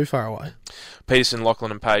he's not too far away. Peterson,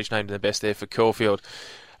 Lachlan and Page named in the best there for Caulfield.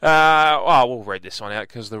 We'll read this one out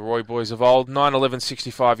because the Roy boys of old.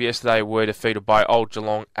 9-11-65 yesterday were defeated by Old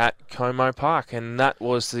Geelong at Como Park, and that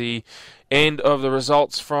was the end of the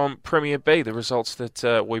results from Premier B, the results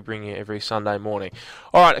that we bring you every Sunday morning.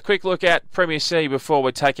 All right, a quick look at Premier C before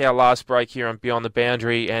we take our last break here on Beyond the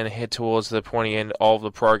Boundary and head towards the pointy end of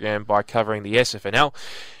the program by covering the SFNL.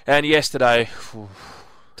 And yesterday...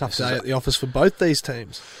 Tough day at the office for both these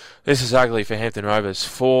teams. This is ugly for Hampton Rovers.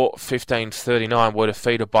 4-15-39 were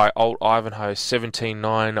defeated by Old Ivanhoe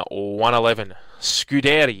 17-9-111.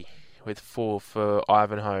 Scuderi with 4 for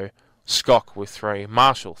Ivanhoe. Skock with 3.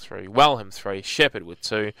 Marshall 3. Wellham 3. Shepherd with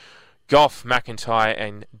 2. Goff, McIntyre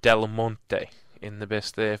and Del Monte in the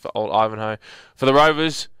best there for Old Ivanhoe. For the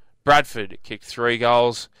Rovers, Bradford kicked 3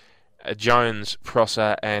 goals. Jones,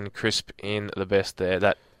 Prosser and Crisp in the best there.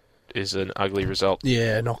 That is an ugly result.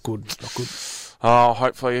 Yeah, not good. Not good. Oh,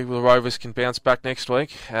 hopefully the Rovers can bounce back next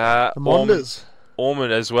week.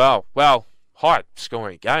 Ormond as well. Well, high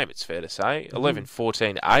scoring game, it's fair to say.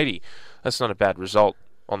 11-14-80. That's not a bad result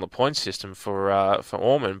on the point system for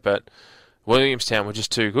Ormond, but Williamstown were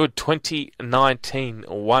just too good.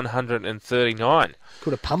 20-19-139.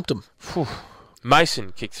 Could have pumped them.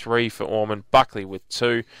 Mason kicked 3 for Ormond. Buckley with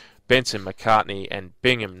 2. Benson, McCartney and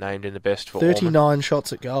Bingham named in the best for 39 Ormond.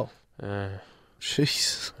 shots at goal.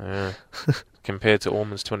 Jeez. Compared to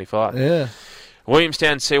Ormond's 25. Yeah.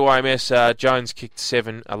 Williamstown CYMS, Jones kicked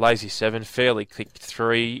 7, a lazy 7. Fairley kicked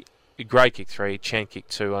 3. Gray kicked 3. Chan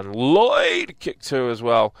kicked 2. And Lloyd kicked 2 as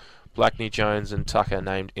well. Blackney, Jones and Tucker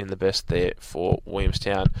named in the best there for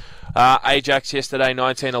Williamstown. Ajax yesterday,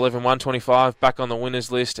 19-11-125. Back on the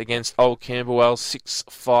winners list against Old Camberwell,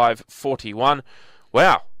 6-5-41.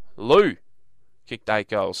 Wow. Lou kicked 8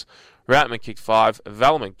 goals. Routman kicked 5.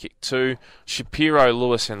 Valman kicked 2. Shapiro,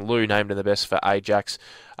 Lewis and Lou named in the best for Ajax.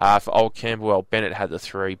 For Old Camberwell, Bennett had the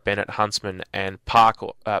 3. Bennett, Huntsman and Parker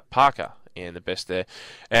in the best there.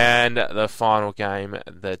 And the final game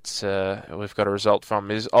that we've got a result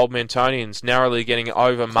from is Old Mentonians narrowly getting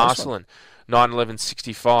over Marcelin.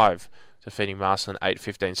 9-11-65, defeating Marcelin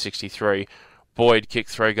 8-15-63. Boyd kicked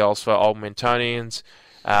 3 goals for Old Mentonians.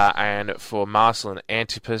 And for Marcelin,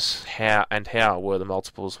 Antipas, Howe and Howe were the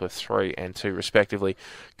multiples with 3 and 2 respectively.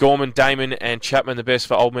 Gorman, Damon and Chapman the best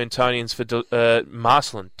for Old Mentonians. For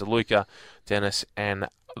Marcelin, DeLuca, Dennis and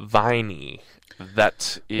Viney.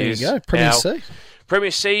 That is there you go, Premier C.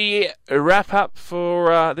 Premier C wrap up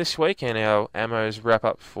for this week, and our Ammos wrap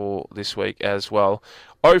up for this week as well.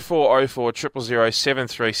 0404 000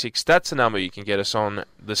 736. That's the number you can get us on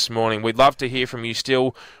this morning. We'd love to hear from you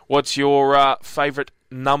still. What's your favourite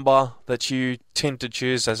number that you tend to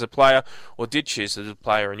choose as a player, or did choose as a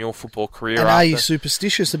player in your football career? And are you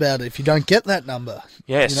superstitious about it if you don't get that number?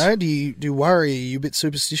 Yes. You know, do you worry? Are you a bit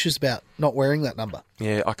superstitious about not wearing that number?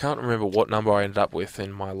 Yeah, I can't remember what number I ended up with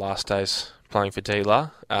in my last days playing for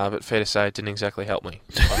D-La, but fair to say it didn't exactly help me.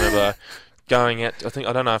 I remember going out, I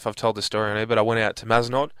don't know if I've told this story on here, but I went out to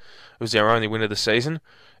Mazenod. It was our only win of the season.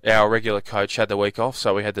 Our regular coach had the week off,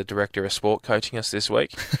 so we had the director of sport coaching us this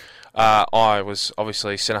week. I was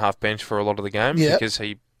obviously centre-half bench for a lot of the games because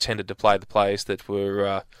he tended to play the players that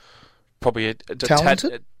were probably a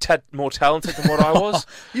tad more talented than what I was.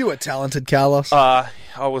 You were talented, Carlos. I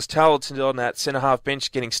was talented on that centre-half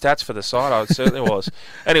bench getting stats for the side. I certainly was.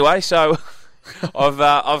 Anyway, so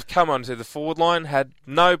I've come onto the forward line, had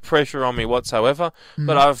no pressure on me whatsoever,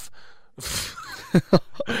 but I've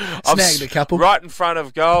snagged a couple. Right in front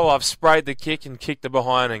of goal, I've sprayed the kick and kicked the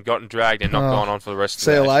behind and gotten dragged and not gone on for the rest of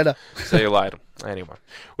the day. See you later. See you later. Anyway,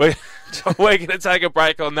 we're going to take a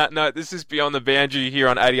break on that note. This is Beyond the Boundary here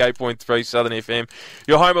on 88.3 Southern FM.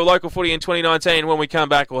 Your home of local footy in 2019. When we come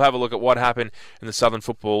back, we'll have a look at what happened in the Southern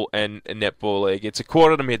Football and Netball League. It's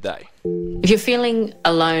 1:45. If you're feeling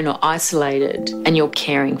alone or isolated and you're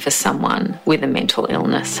caring for someone with a mental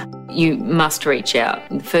illness, you must reach out.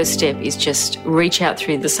 The first step is just reach out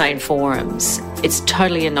through the same forums. It's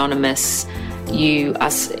totally anonymous. You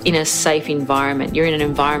are in a safe environment. You're in an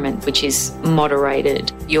environment which is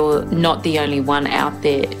moderated. You're not the only one out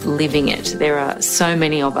there living it. There are so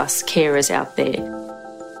many of us carers out there.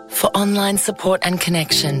 For online support and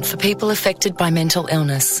connection for people affected by mental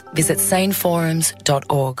illness, visit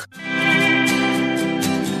saneforums.org.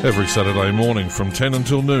 Every Saturday morning from 10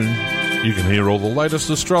 until noon, You can hear all the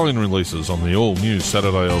latest Australian releases on the all-new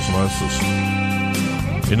Saturday Osmosis.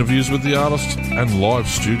 Interviews with the artists and live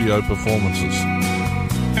studio performances.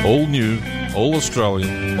 All new, all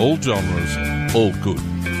Australian, all genres, all good.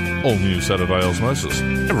 All new Saturday Osmosis,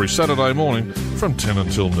 every Saturday morning from 10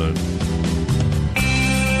 until noon.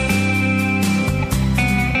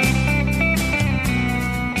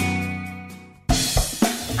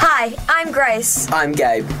 Hi, I'm Grace. I'm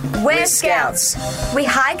Gabe. We're Scouts. We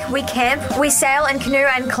hike, we camp, we sail and canoe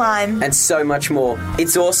and climb. And so much more.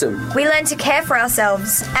 It's awesome. We learn to care for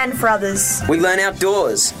ourselves and for others. We learn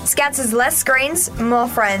outdoors. Scouts is less screens, more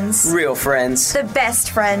friends. Real friends. The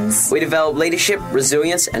best friends. We develop leadership,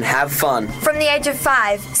 resilience, and have fun. From the age of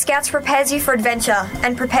 5, Scouts prepares you for adventure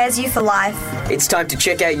and prepares you for life. It's time to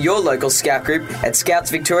check out your local Scout group at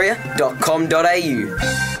scoutsvictoria.com.au.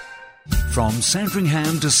 From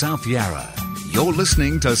Sandringham to South Yarra, you're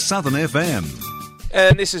listening to Southern FM.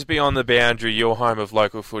 And this is Beyond the Boundary, your home of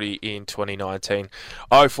local footy in 2019.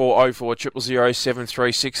 0404 000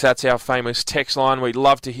 736. That's our famous text line. We'd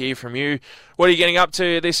love to hear from you. What are you getting up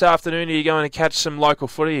to this afternoon? Are you going to catch some local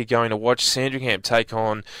footy? Are you going to watch Sandringham take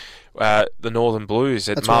on the Northern Blues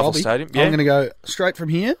at Marvel Stadium? Yeah. I'm going to go straight from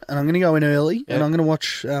here, and I'm going to go in early, and I'm going to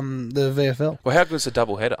watch the VFL. Well, how good's the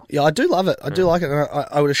double header? Yeah, I do love it. I do like it. And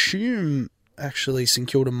I would assume, actually,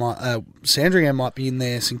 Sandringham might be in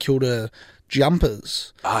their St Kilda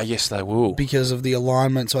jumpers. Ah, yes, they will. Because of the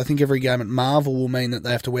alignment. So I think every game at Marvel will mean that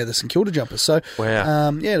they have to wear the St Kilda jumpers. So,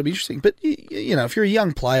 wow. Yeah, it'll be interesting. But, you know, if you're a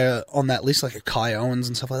young player on that list, like a Kai Owens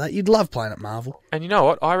and stuff like that, you'd love playing at Marvel. And you know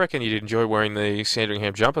what? I reckon you'd enjoy wearing the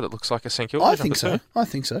Sandringham jumper that looks like a St Kilda jumper. I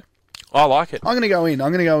think so. I like it. I'm going to go in.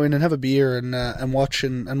 and have a beer and watch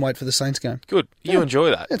and wait for the Saints game. Good. You enjoy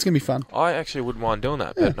that. Yeah, it's going to be fun. I actually wouldn't mind doing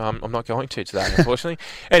that, but I'm not going to today, unfortunately.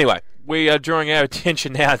 Anyway, we are drawing our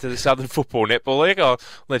attention now to the Southern Football Netball League. I'll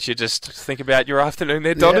let you just think about your afternoon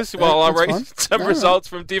there, Donis, while I read some results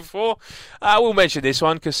from Div 4. We'll mention this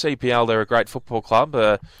one because CPL, they're a great football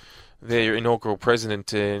club. Their inaugural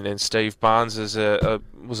president and Steve Barnes was a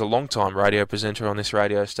long-time radio presenter on this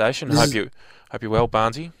radio station. Hope you're well,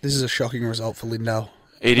 Barnesy. This is a shocking result for Lindale.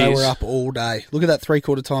 They were up all day. Look at that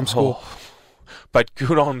three-quarter time score. But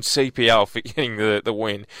good on CPL for getting the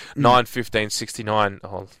win. 9-15-69.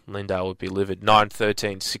 Oh, Lindale would be livid.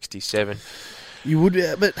 9-13-67. You would,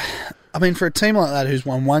 but I mean, for a team like that who's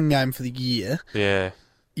won one game for the year,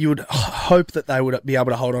 you would hope that they would be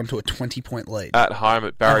able to hold on to a 20-point lead at home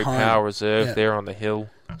at Barry Power Reserve. There on the hill.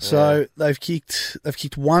 So they've kicked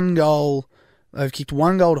one goal. They've kicked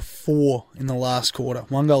 1 goal to 4 in the last quarter.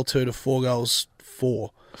 1 goal 2 to 4 goals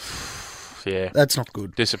 4. Yeah, that's not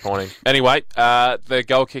good. Disappointing. Anyway, the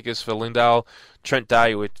goal kickers for Lindale, Trent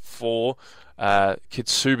Day with 4.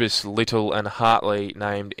 Kitsubis, Little and Hartley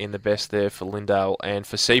named in the best there for Lindale. And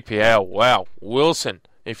for CPL, wow, Wilson,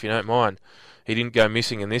 if you don't mind. He didn't go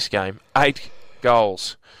missing in this game. 8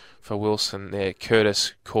 goals for Wilson there.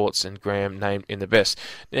 Curtis, Courts and Graham named in the best.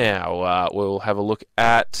 Now we'll have a look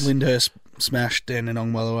at... Lyndhurst smashed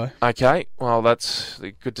Dandenong, by the way. Okay, well, that's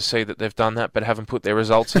good to see that they've done that, but haven't put their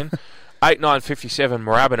results in. 8-9-57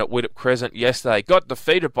 Moorabbin at Widdop Crescent yesterday. Got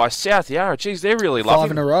defeated by South Yarra. Geez, they're really loving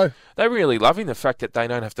 5 in a row. They're really loving the fact that they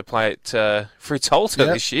don't have to play at Fritz Holter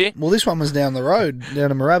this year. Well, this one was down the road, down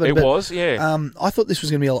to Moorabbin. It was, yeah. I thought this was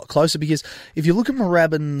going to be a lot closer because if you look at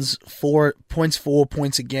Moorabbin's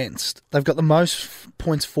points against, they've got the most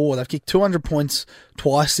points for. They've kicked 200 points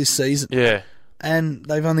twice this season. Yeah. And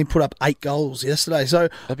they've only put up 8 goals yesterday. So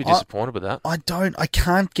I'd be disappointed with that. I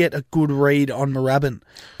can't get a good read on Moorabbin.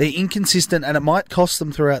 They're inconsistent and it might cost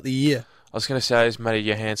them throughout the year. I was going to say, is Matty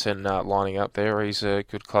Johansson lining up there? He's a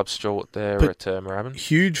good club stalwart there at Moorabbin.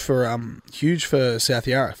 Huge for South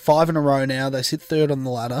Yarra. 5 in a row now. They sit third on the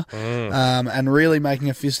ladder, and really making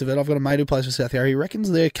a fist of it. I've got a mate who plays for South Yarra. He reckons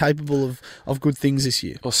they're capable of good things this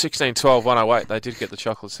year. Well, 16-12-108. They did get the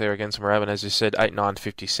chocolates there against Moorabbin, as you said.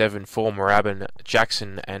 8-9-57 for Moorabbin.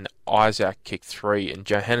 Jackson and Isaac kicked 3, and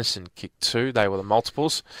Johannesson kicked 2. They were the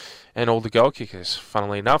multiples. And all the goal kickers,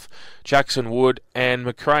 funnily enough. Jackson, Wood and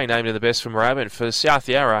McRae named in the best for Moorabbin. For South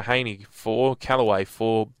Yarra, Haney 4, Callaway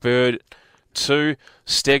 4, Bird 2,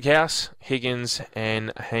 Steghouse, Higgins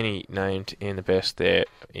and Haney named in the best there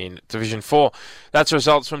in Division 4. That's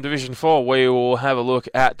results from Division 4. We will have a look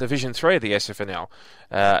at Division 3 of the SFNL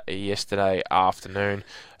yesterday afternoon.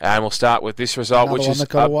 And we'll start with this result, which is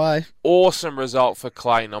an awesome result for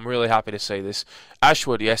Clayton. I'm really happy to see this.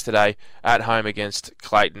 Ashwood yesterday at home against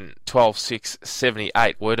Clayton,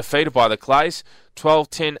 12-6-78. Were defeated by the Clays,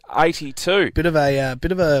 12-10-82.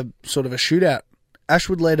 Bit of a sort of a shootout.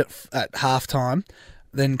 Ashwood led at half time.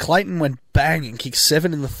 Then Clayton went bang and kicked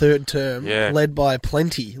 7 in the third term, led by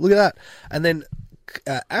plenty. Look at that. And then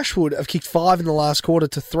Ashwood have kicked 5 in the last quarter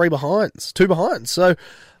to 2 behinds. So,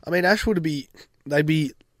 I mean, Ashwood they'd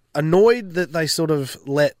be annoyed that they sort of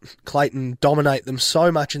let Clayton dominate them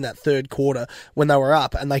so much in that third quarter when they were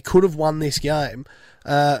up, and they could have won this game.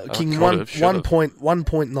 Kicking one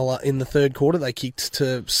point in the third quarter, they kicked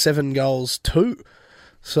to 7-2.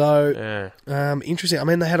 So, interesting. I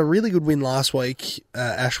mean, they had a really good win last week,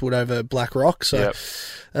 Ashwood over Blackrock. So,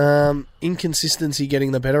 inconsistency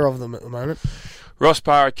getting the better of them at the moment. Ross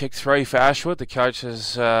Barra kicked 3 for Ashwood, the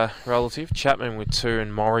coach's relative. Chapman with 2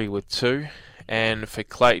 and Morrie with 2. And for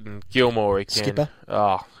Clayton, Gilmore again. Skipper.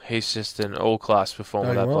 Oh, he's just an all-class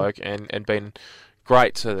performer, that bloke, and been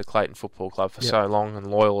great to the Clayton Football Club for so long and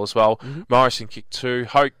loyal as well. Mm-hmm. Morrison kicked 2,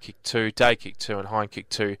 Hoke kicked 2, Day kicked 2, and Hine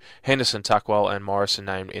kicked 2. Henderson, Tuckwell, and Morrison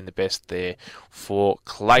named in the best there for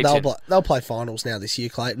Clayton. They'll play finals now this year,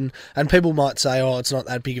 Clayton. And people might say, oh, it's not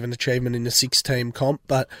that big of an achievement in a 6-team comp,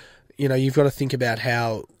 but you know, you've got to think about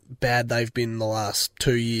how bad they've been the last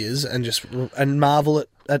 2 years and marvel at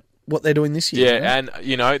what they're doing this year. Yeah, and,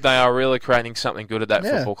 you know, they are really creating something good at that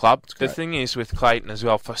football club. The thing is with Clayton as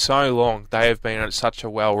well, for so long, they have been at such a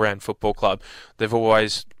well-run football club. They've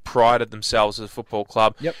always prided themselves as a football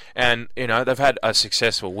club. Yep. And, you know, they've had a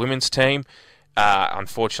successful women's team.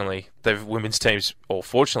 Unfortunately, the women's team's, or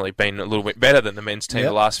fortunately, been a little bit better than the men's team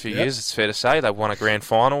the last few years, it's fair to say. They've won a grand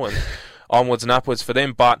final and onwards and upwards for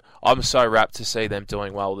them, but I'm so rapt to see them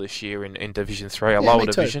doing well this year in Division 3, a lower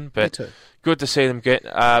division. But good to see them get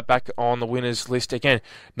back on the winners list again.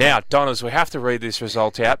 Now, Donners, we have to read this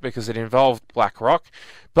result out because it involved Blackrock.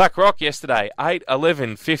 Blackrock yesterday,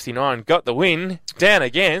 8-11-59, got the win down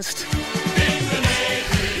against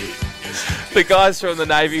the guys from the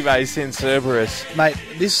Navy base in Cerberus. Mate,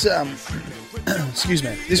 this excuse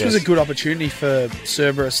me, this was a good opportunity for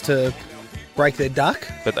Cerberus to break their duck.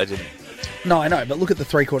 But they didn't. No, I know, but look at the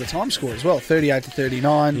three-quarter time score as well,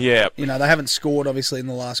 38-39. Yeah. You know, they haven't scored, obviously, in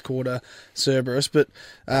the last quarter, Cerberus, but,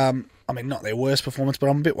 I mean, not their worst performance, but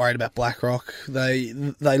I'm a bit worried about Blackrock. They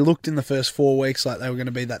looked in the first 4 weeks like they were going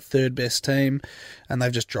to be that third-best team, and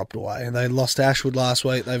they've just dropped away. And they lost to Ashwood last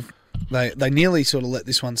week. They nearly sort of let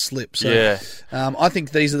this one slip. So, I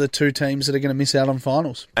think these are the two teams that are going to miss out on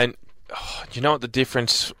finals. And do you know what the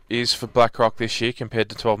difference is for Blackrock this year compared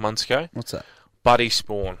to 12 months ago? What's that? Buddy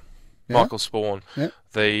Spawn. Michael Spawn,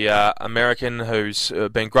 the American who's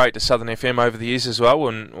been great to Southern FM over the years as well.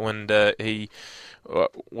 When he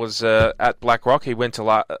was at Blackrock, he went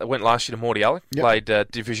last year to Mordialloc, played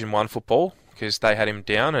Division 1 football because they had him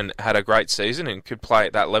down and had a great season and could play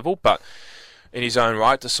at that level. But in his own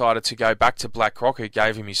right, decided to go back to Blackrock, who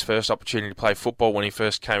gave him his first opportunity to play football when he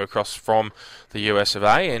first came across from the US of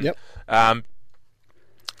A. And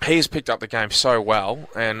he's picked up the game so well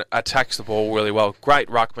and attacks the ball really well. Great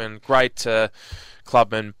ruckman, great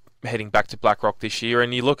clubman heading back to Blackrock this year.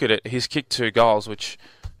 And you look at it, he's kicked 2 goals, which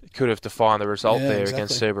could have defined the result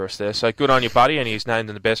against Cerberus there. So good on you, buddy, and he's named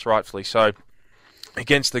in the best rightfully so.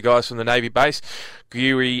 Against the guys from the Navy base,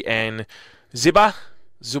 Guri and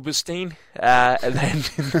Zuberstein, and then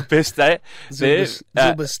in the best there.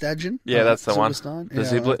 Zuberstagen? Yeah, that's the one. Yeah,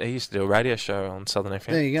 Ziblet, he used to do a radio show on Southern FM.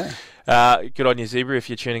 There you go. Good on you, Zebra, if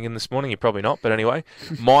you're tuning in this morning. You're probably not, but anyway.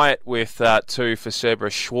 Myatt with 2 for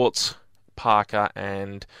Cerberus, Schwartz, Parker,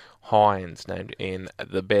 and Hines named in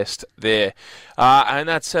the best there. And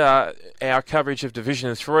that's our coverage of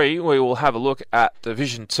Division 3. We will have a look at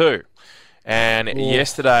Division 2. And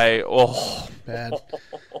yesterday, bad.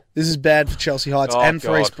 This is bad for Chelsea Heights and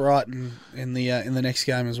for East Brighton in the next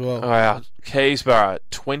game as well. Wow. Keysborough,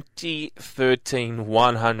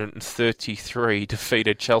 20-13-133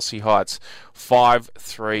 defeated Chelsea Heights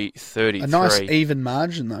 5-3-33. A nice even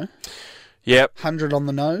margin though. Yep. 100 on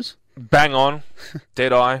the nose. Bang on,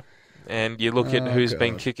 dead eye. And you look at who's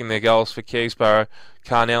been kicking their goals for Keysborough.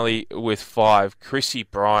 Carnelli with 5. Chrissy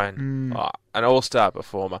Bryan, an all-star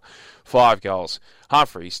performer, 5 goals.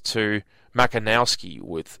 Humphreys 2. Makanowski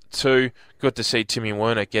with 2. Good to see Timmy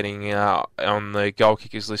Werner getting on the goal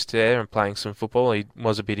kickers list there and playing some football. He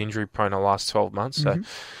was a bit injury prone the last 12 months, so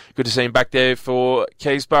good to see him back there for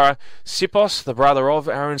Keysborough. Sipos, the brother of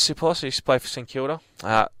Aaron Sipos, who used to play for St Kilda.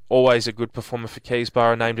 Always a good performer for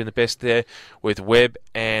Keysborough, named in the best there with Webb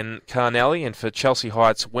and Carnelli. And for Chelsea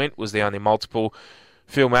Heights, Went was the only multiple.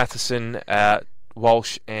 Phil Matheson,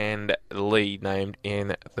 Walsh and Lee named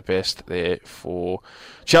in the best there for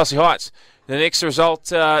Chelsea Heights. The next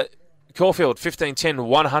result, Caulfield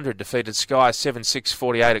 15-10-100 defeated Sky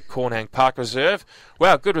 7-6-48 at Cornhang Park Reserve.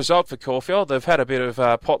 Wow, good result for Caulfield. They've had a bit of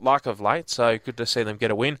pot luck of late, so good to see them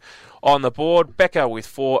get a win. on the board. Becker with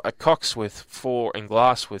 4, Cox with 4, and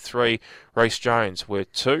Glass with 3, Reece Jones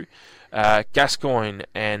with 2. Gascoigne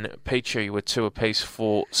and Petrie with 2 apiece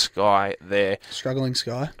for Sky there. Struggling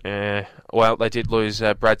Sky. Well, they did lose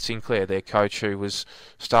Brad Sinclair, their coach, who was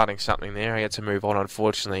starting something there. He had to move on,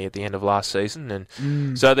 unfortunately, at the end of last season.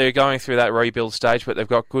 And so they're going through that rebuild stage, but they've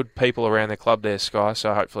got good people around their club there, Sky,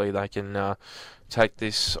 so hopefully they can take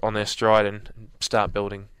this on their stride and start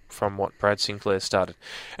building from what Brad Sinclair started.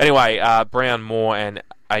 Anyway, Brown, Moore and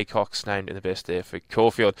Acox named in the best there for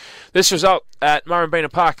Caulfield. This result at Murrumbeena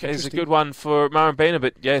Park is a good one for Murrumbeena,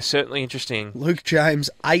 but yeah, certainly interesting. Luke James,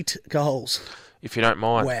 8 goals. If you don't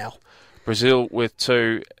mind. Wow. Brazil with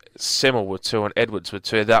 2, Semmel with 2, and Edwards with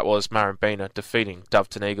 2. That was Murrumbeena defeating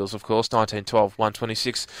Doveton Eagles, of course, 19-12,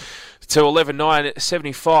 126 to 11-9,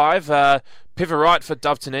 75. Pivot right for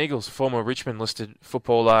Doveton Eagles, former Richmond-listed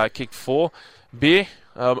footballer, kicked 4. Beer,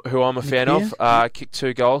 who I'm a fan of, kicked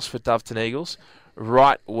 2 goals for Doveton Eagles.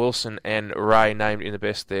 Wright, Wilson and Ray named in the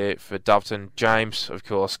best there for Doveton. James, of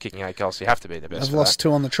course, kicking 8 goals. You have to be in the best. They've lost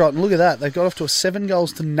 2 on the trot. And look at that. They've got off to a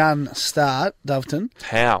 7-0 start, Doveton.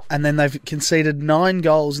 How? And then they've conceded 9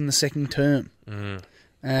 goals in the second term.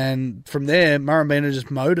 And from there, Murrumbeena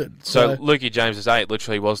just motored. So Lukey James's 8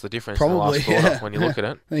 literally was the difference in the last quarter when you look at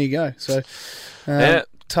it. There you go. So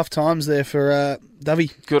tough times there for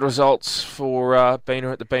Dovey. Good results for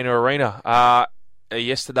Beena at the Beena Arena.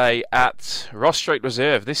 Yesterday at Ross Street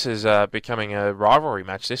Reserve. This is becoming a rivalry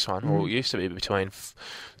match, this one, or it used to be between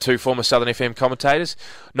 2 former Southern FM commentators.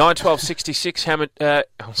 9-12-66,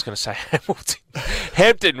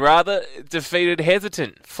 Hampton defeated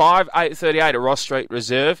Heatherton. 5-8-38 at Ross Street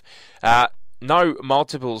Reserve. No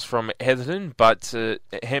multiples from Heatherton, but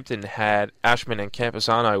Hampton had Ashman and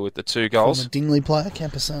Camposano with the 2 goals. Former Dingley player,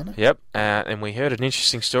 Camposano. Yep, and we heard an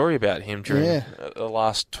interesting story about him during the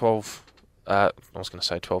last 12 I was going to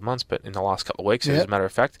say 12 months, but in the last couple of weeks, as a matter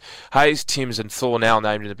of fact. Hayes, Timms and Thornell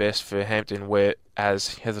named in the best for Hampton,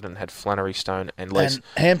 whereas Heatherton had Flannery, Stone and Les. And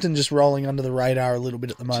Hampton just rolling under the radar a little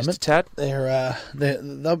bit at the moment. Just a tad. They're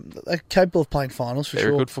capable of playing finals for sure.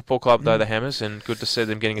 They're a good football club, though, the Hammers, and good to see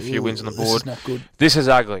them getting a few wins on the board. This is not good. This is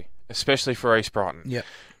ugly, especially for East Brighton. Yep.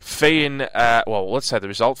 Feeing, let's say the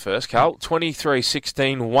result first, Carl.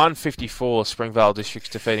 23-16, 154 Springvale Districts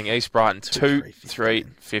defeating East Brighton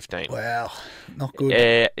 2-3-15. Wow, not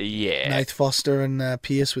good. Yeah. Nath Foster and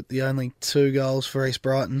Pearce with the only 2 goals for East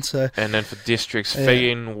Brighton. So. And then for Districts,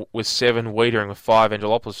 Feehan with 7, Wiedering with 5,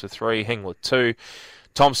 Angelopoulos with 3, Hing with 2.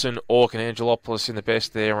 Thompson, Ork and Angelopoulos in the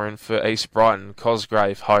best there, and for East Brighton,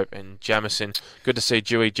 Cosgrave, Hope and Jamison. Good to see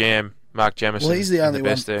Dewey Jam. Mark Jamison. Well, he's the only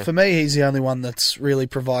one. There. For me, he's the only one that's really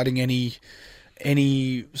providing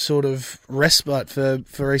any sort of respite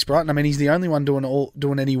for East Brighton. I mean, he's the only one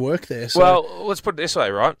doing any work there. So. Well, let's put it this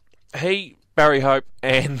way, right? He, Barry Hope,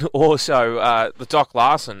 and also the Doc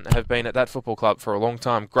Larson have been at that football club for a long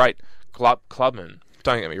time. Great clubman.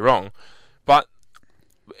 Don't get me wrong, but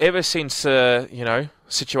ever since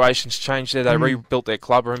situations changed there, they rebuilt their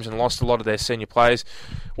club rooms and lost a lot of their senior players.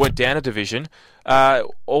 Went down a division.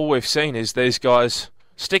 All we've seen is these guys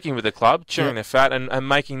sticking with the club, chewing their fat, and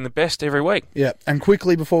making the best every week. Yeah, and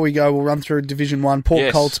quickly before we go, we'll run through Division 1.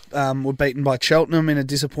 Port Colts were beaten by Cheltenham in a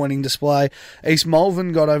disappointing display. East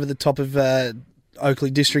Malvern got over the top of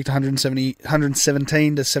Oakley District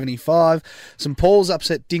 117 to 75. St Paul's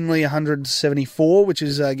upset Dingley 174, which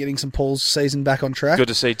is getting St Paul's season back on track. Good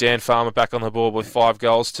to see Dan Farmer back on the board with 5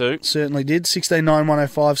 goals too. Certainly did.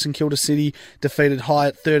 16-9-105. St Kilda City defeated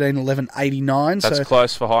Hyatt 13-11-89. That's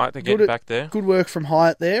close for Hyatt to get back there. Good work from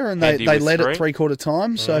Hyatt there, and they led at 3/4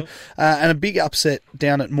 time. So, and a big upset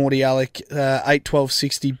down at Morty Alec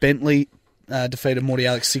 8-12-60. Bentley defeated Morty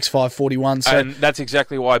Alex 6-5-41. So, and that's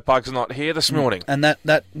exactly why Bug's not here this morning. And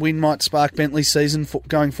that win might spark Bentley's season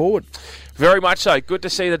going forward. Very much so. Good to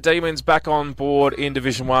see the Demons back on board in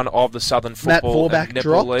Division 1 of the Southern Football Matt and Vorback Netball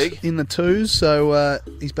dropped League. in the 2s, so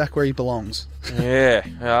he's back where he belongs. Yeah.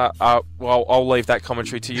 Well, I'll leave that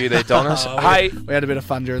commentary to you there, Donis. Hey, we had a bit of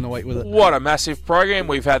fun during the week with it. What a massive program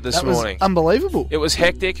we've had this morning. Unbelievable. It was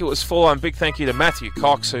hectic. It was full on. Big thank you to Matthew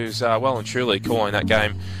Cox, who's well and truly calling that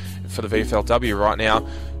game for the VFLW right now.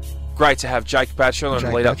 Great to have Jake Batchelor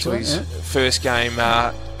and lead up to his first game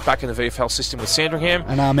back in the VFL system with Sandringham.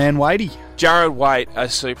 And our man Waite. Jarrad Waite, a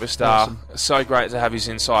superstar. Awesome. So great to have his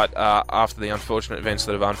insight after the unfortunate events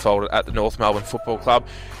that have unfolded at the North Melbourne Football Club.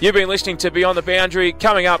 You've been listening to Beyond the Boundary.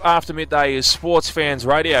 Coming up after midday is Sports Fans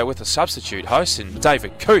Radio with a substitute host in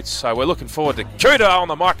David Coots. So we're looking forward to Cooter on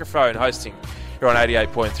the microphone hosting here on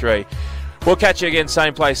 88.3. We'll catch you again,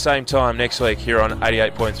 same place, same time next week here on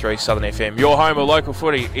 88.3 Southern FM. Your home of local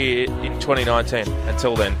footy in 2019.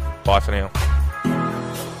 Until then, bye for now.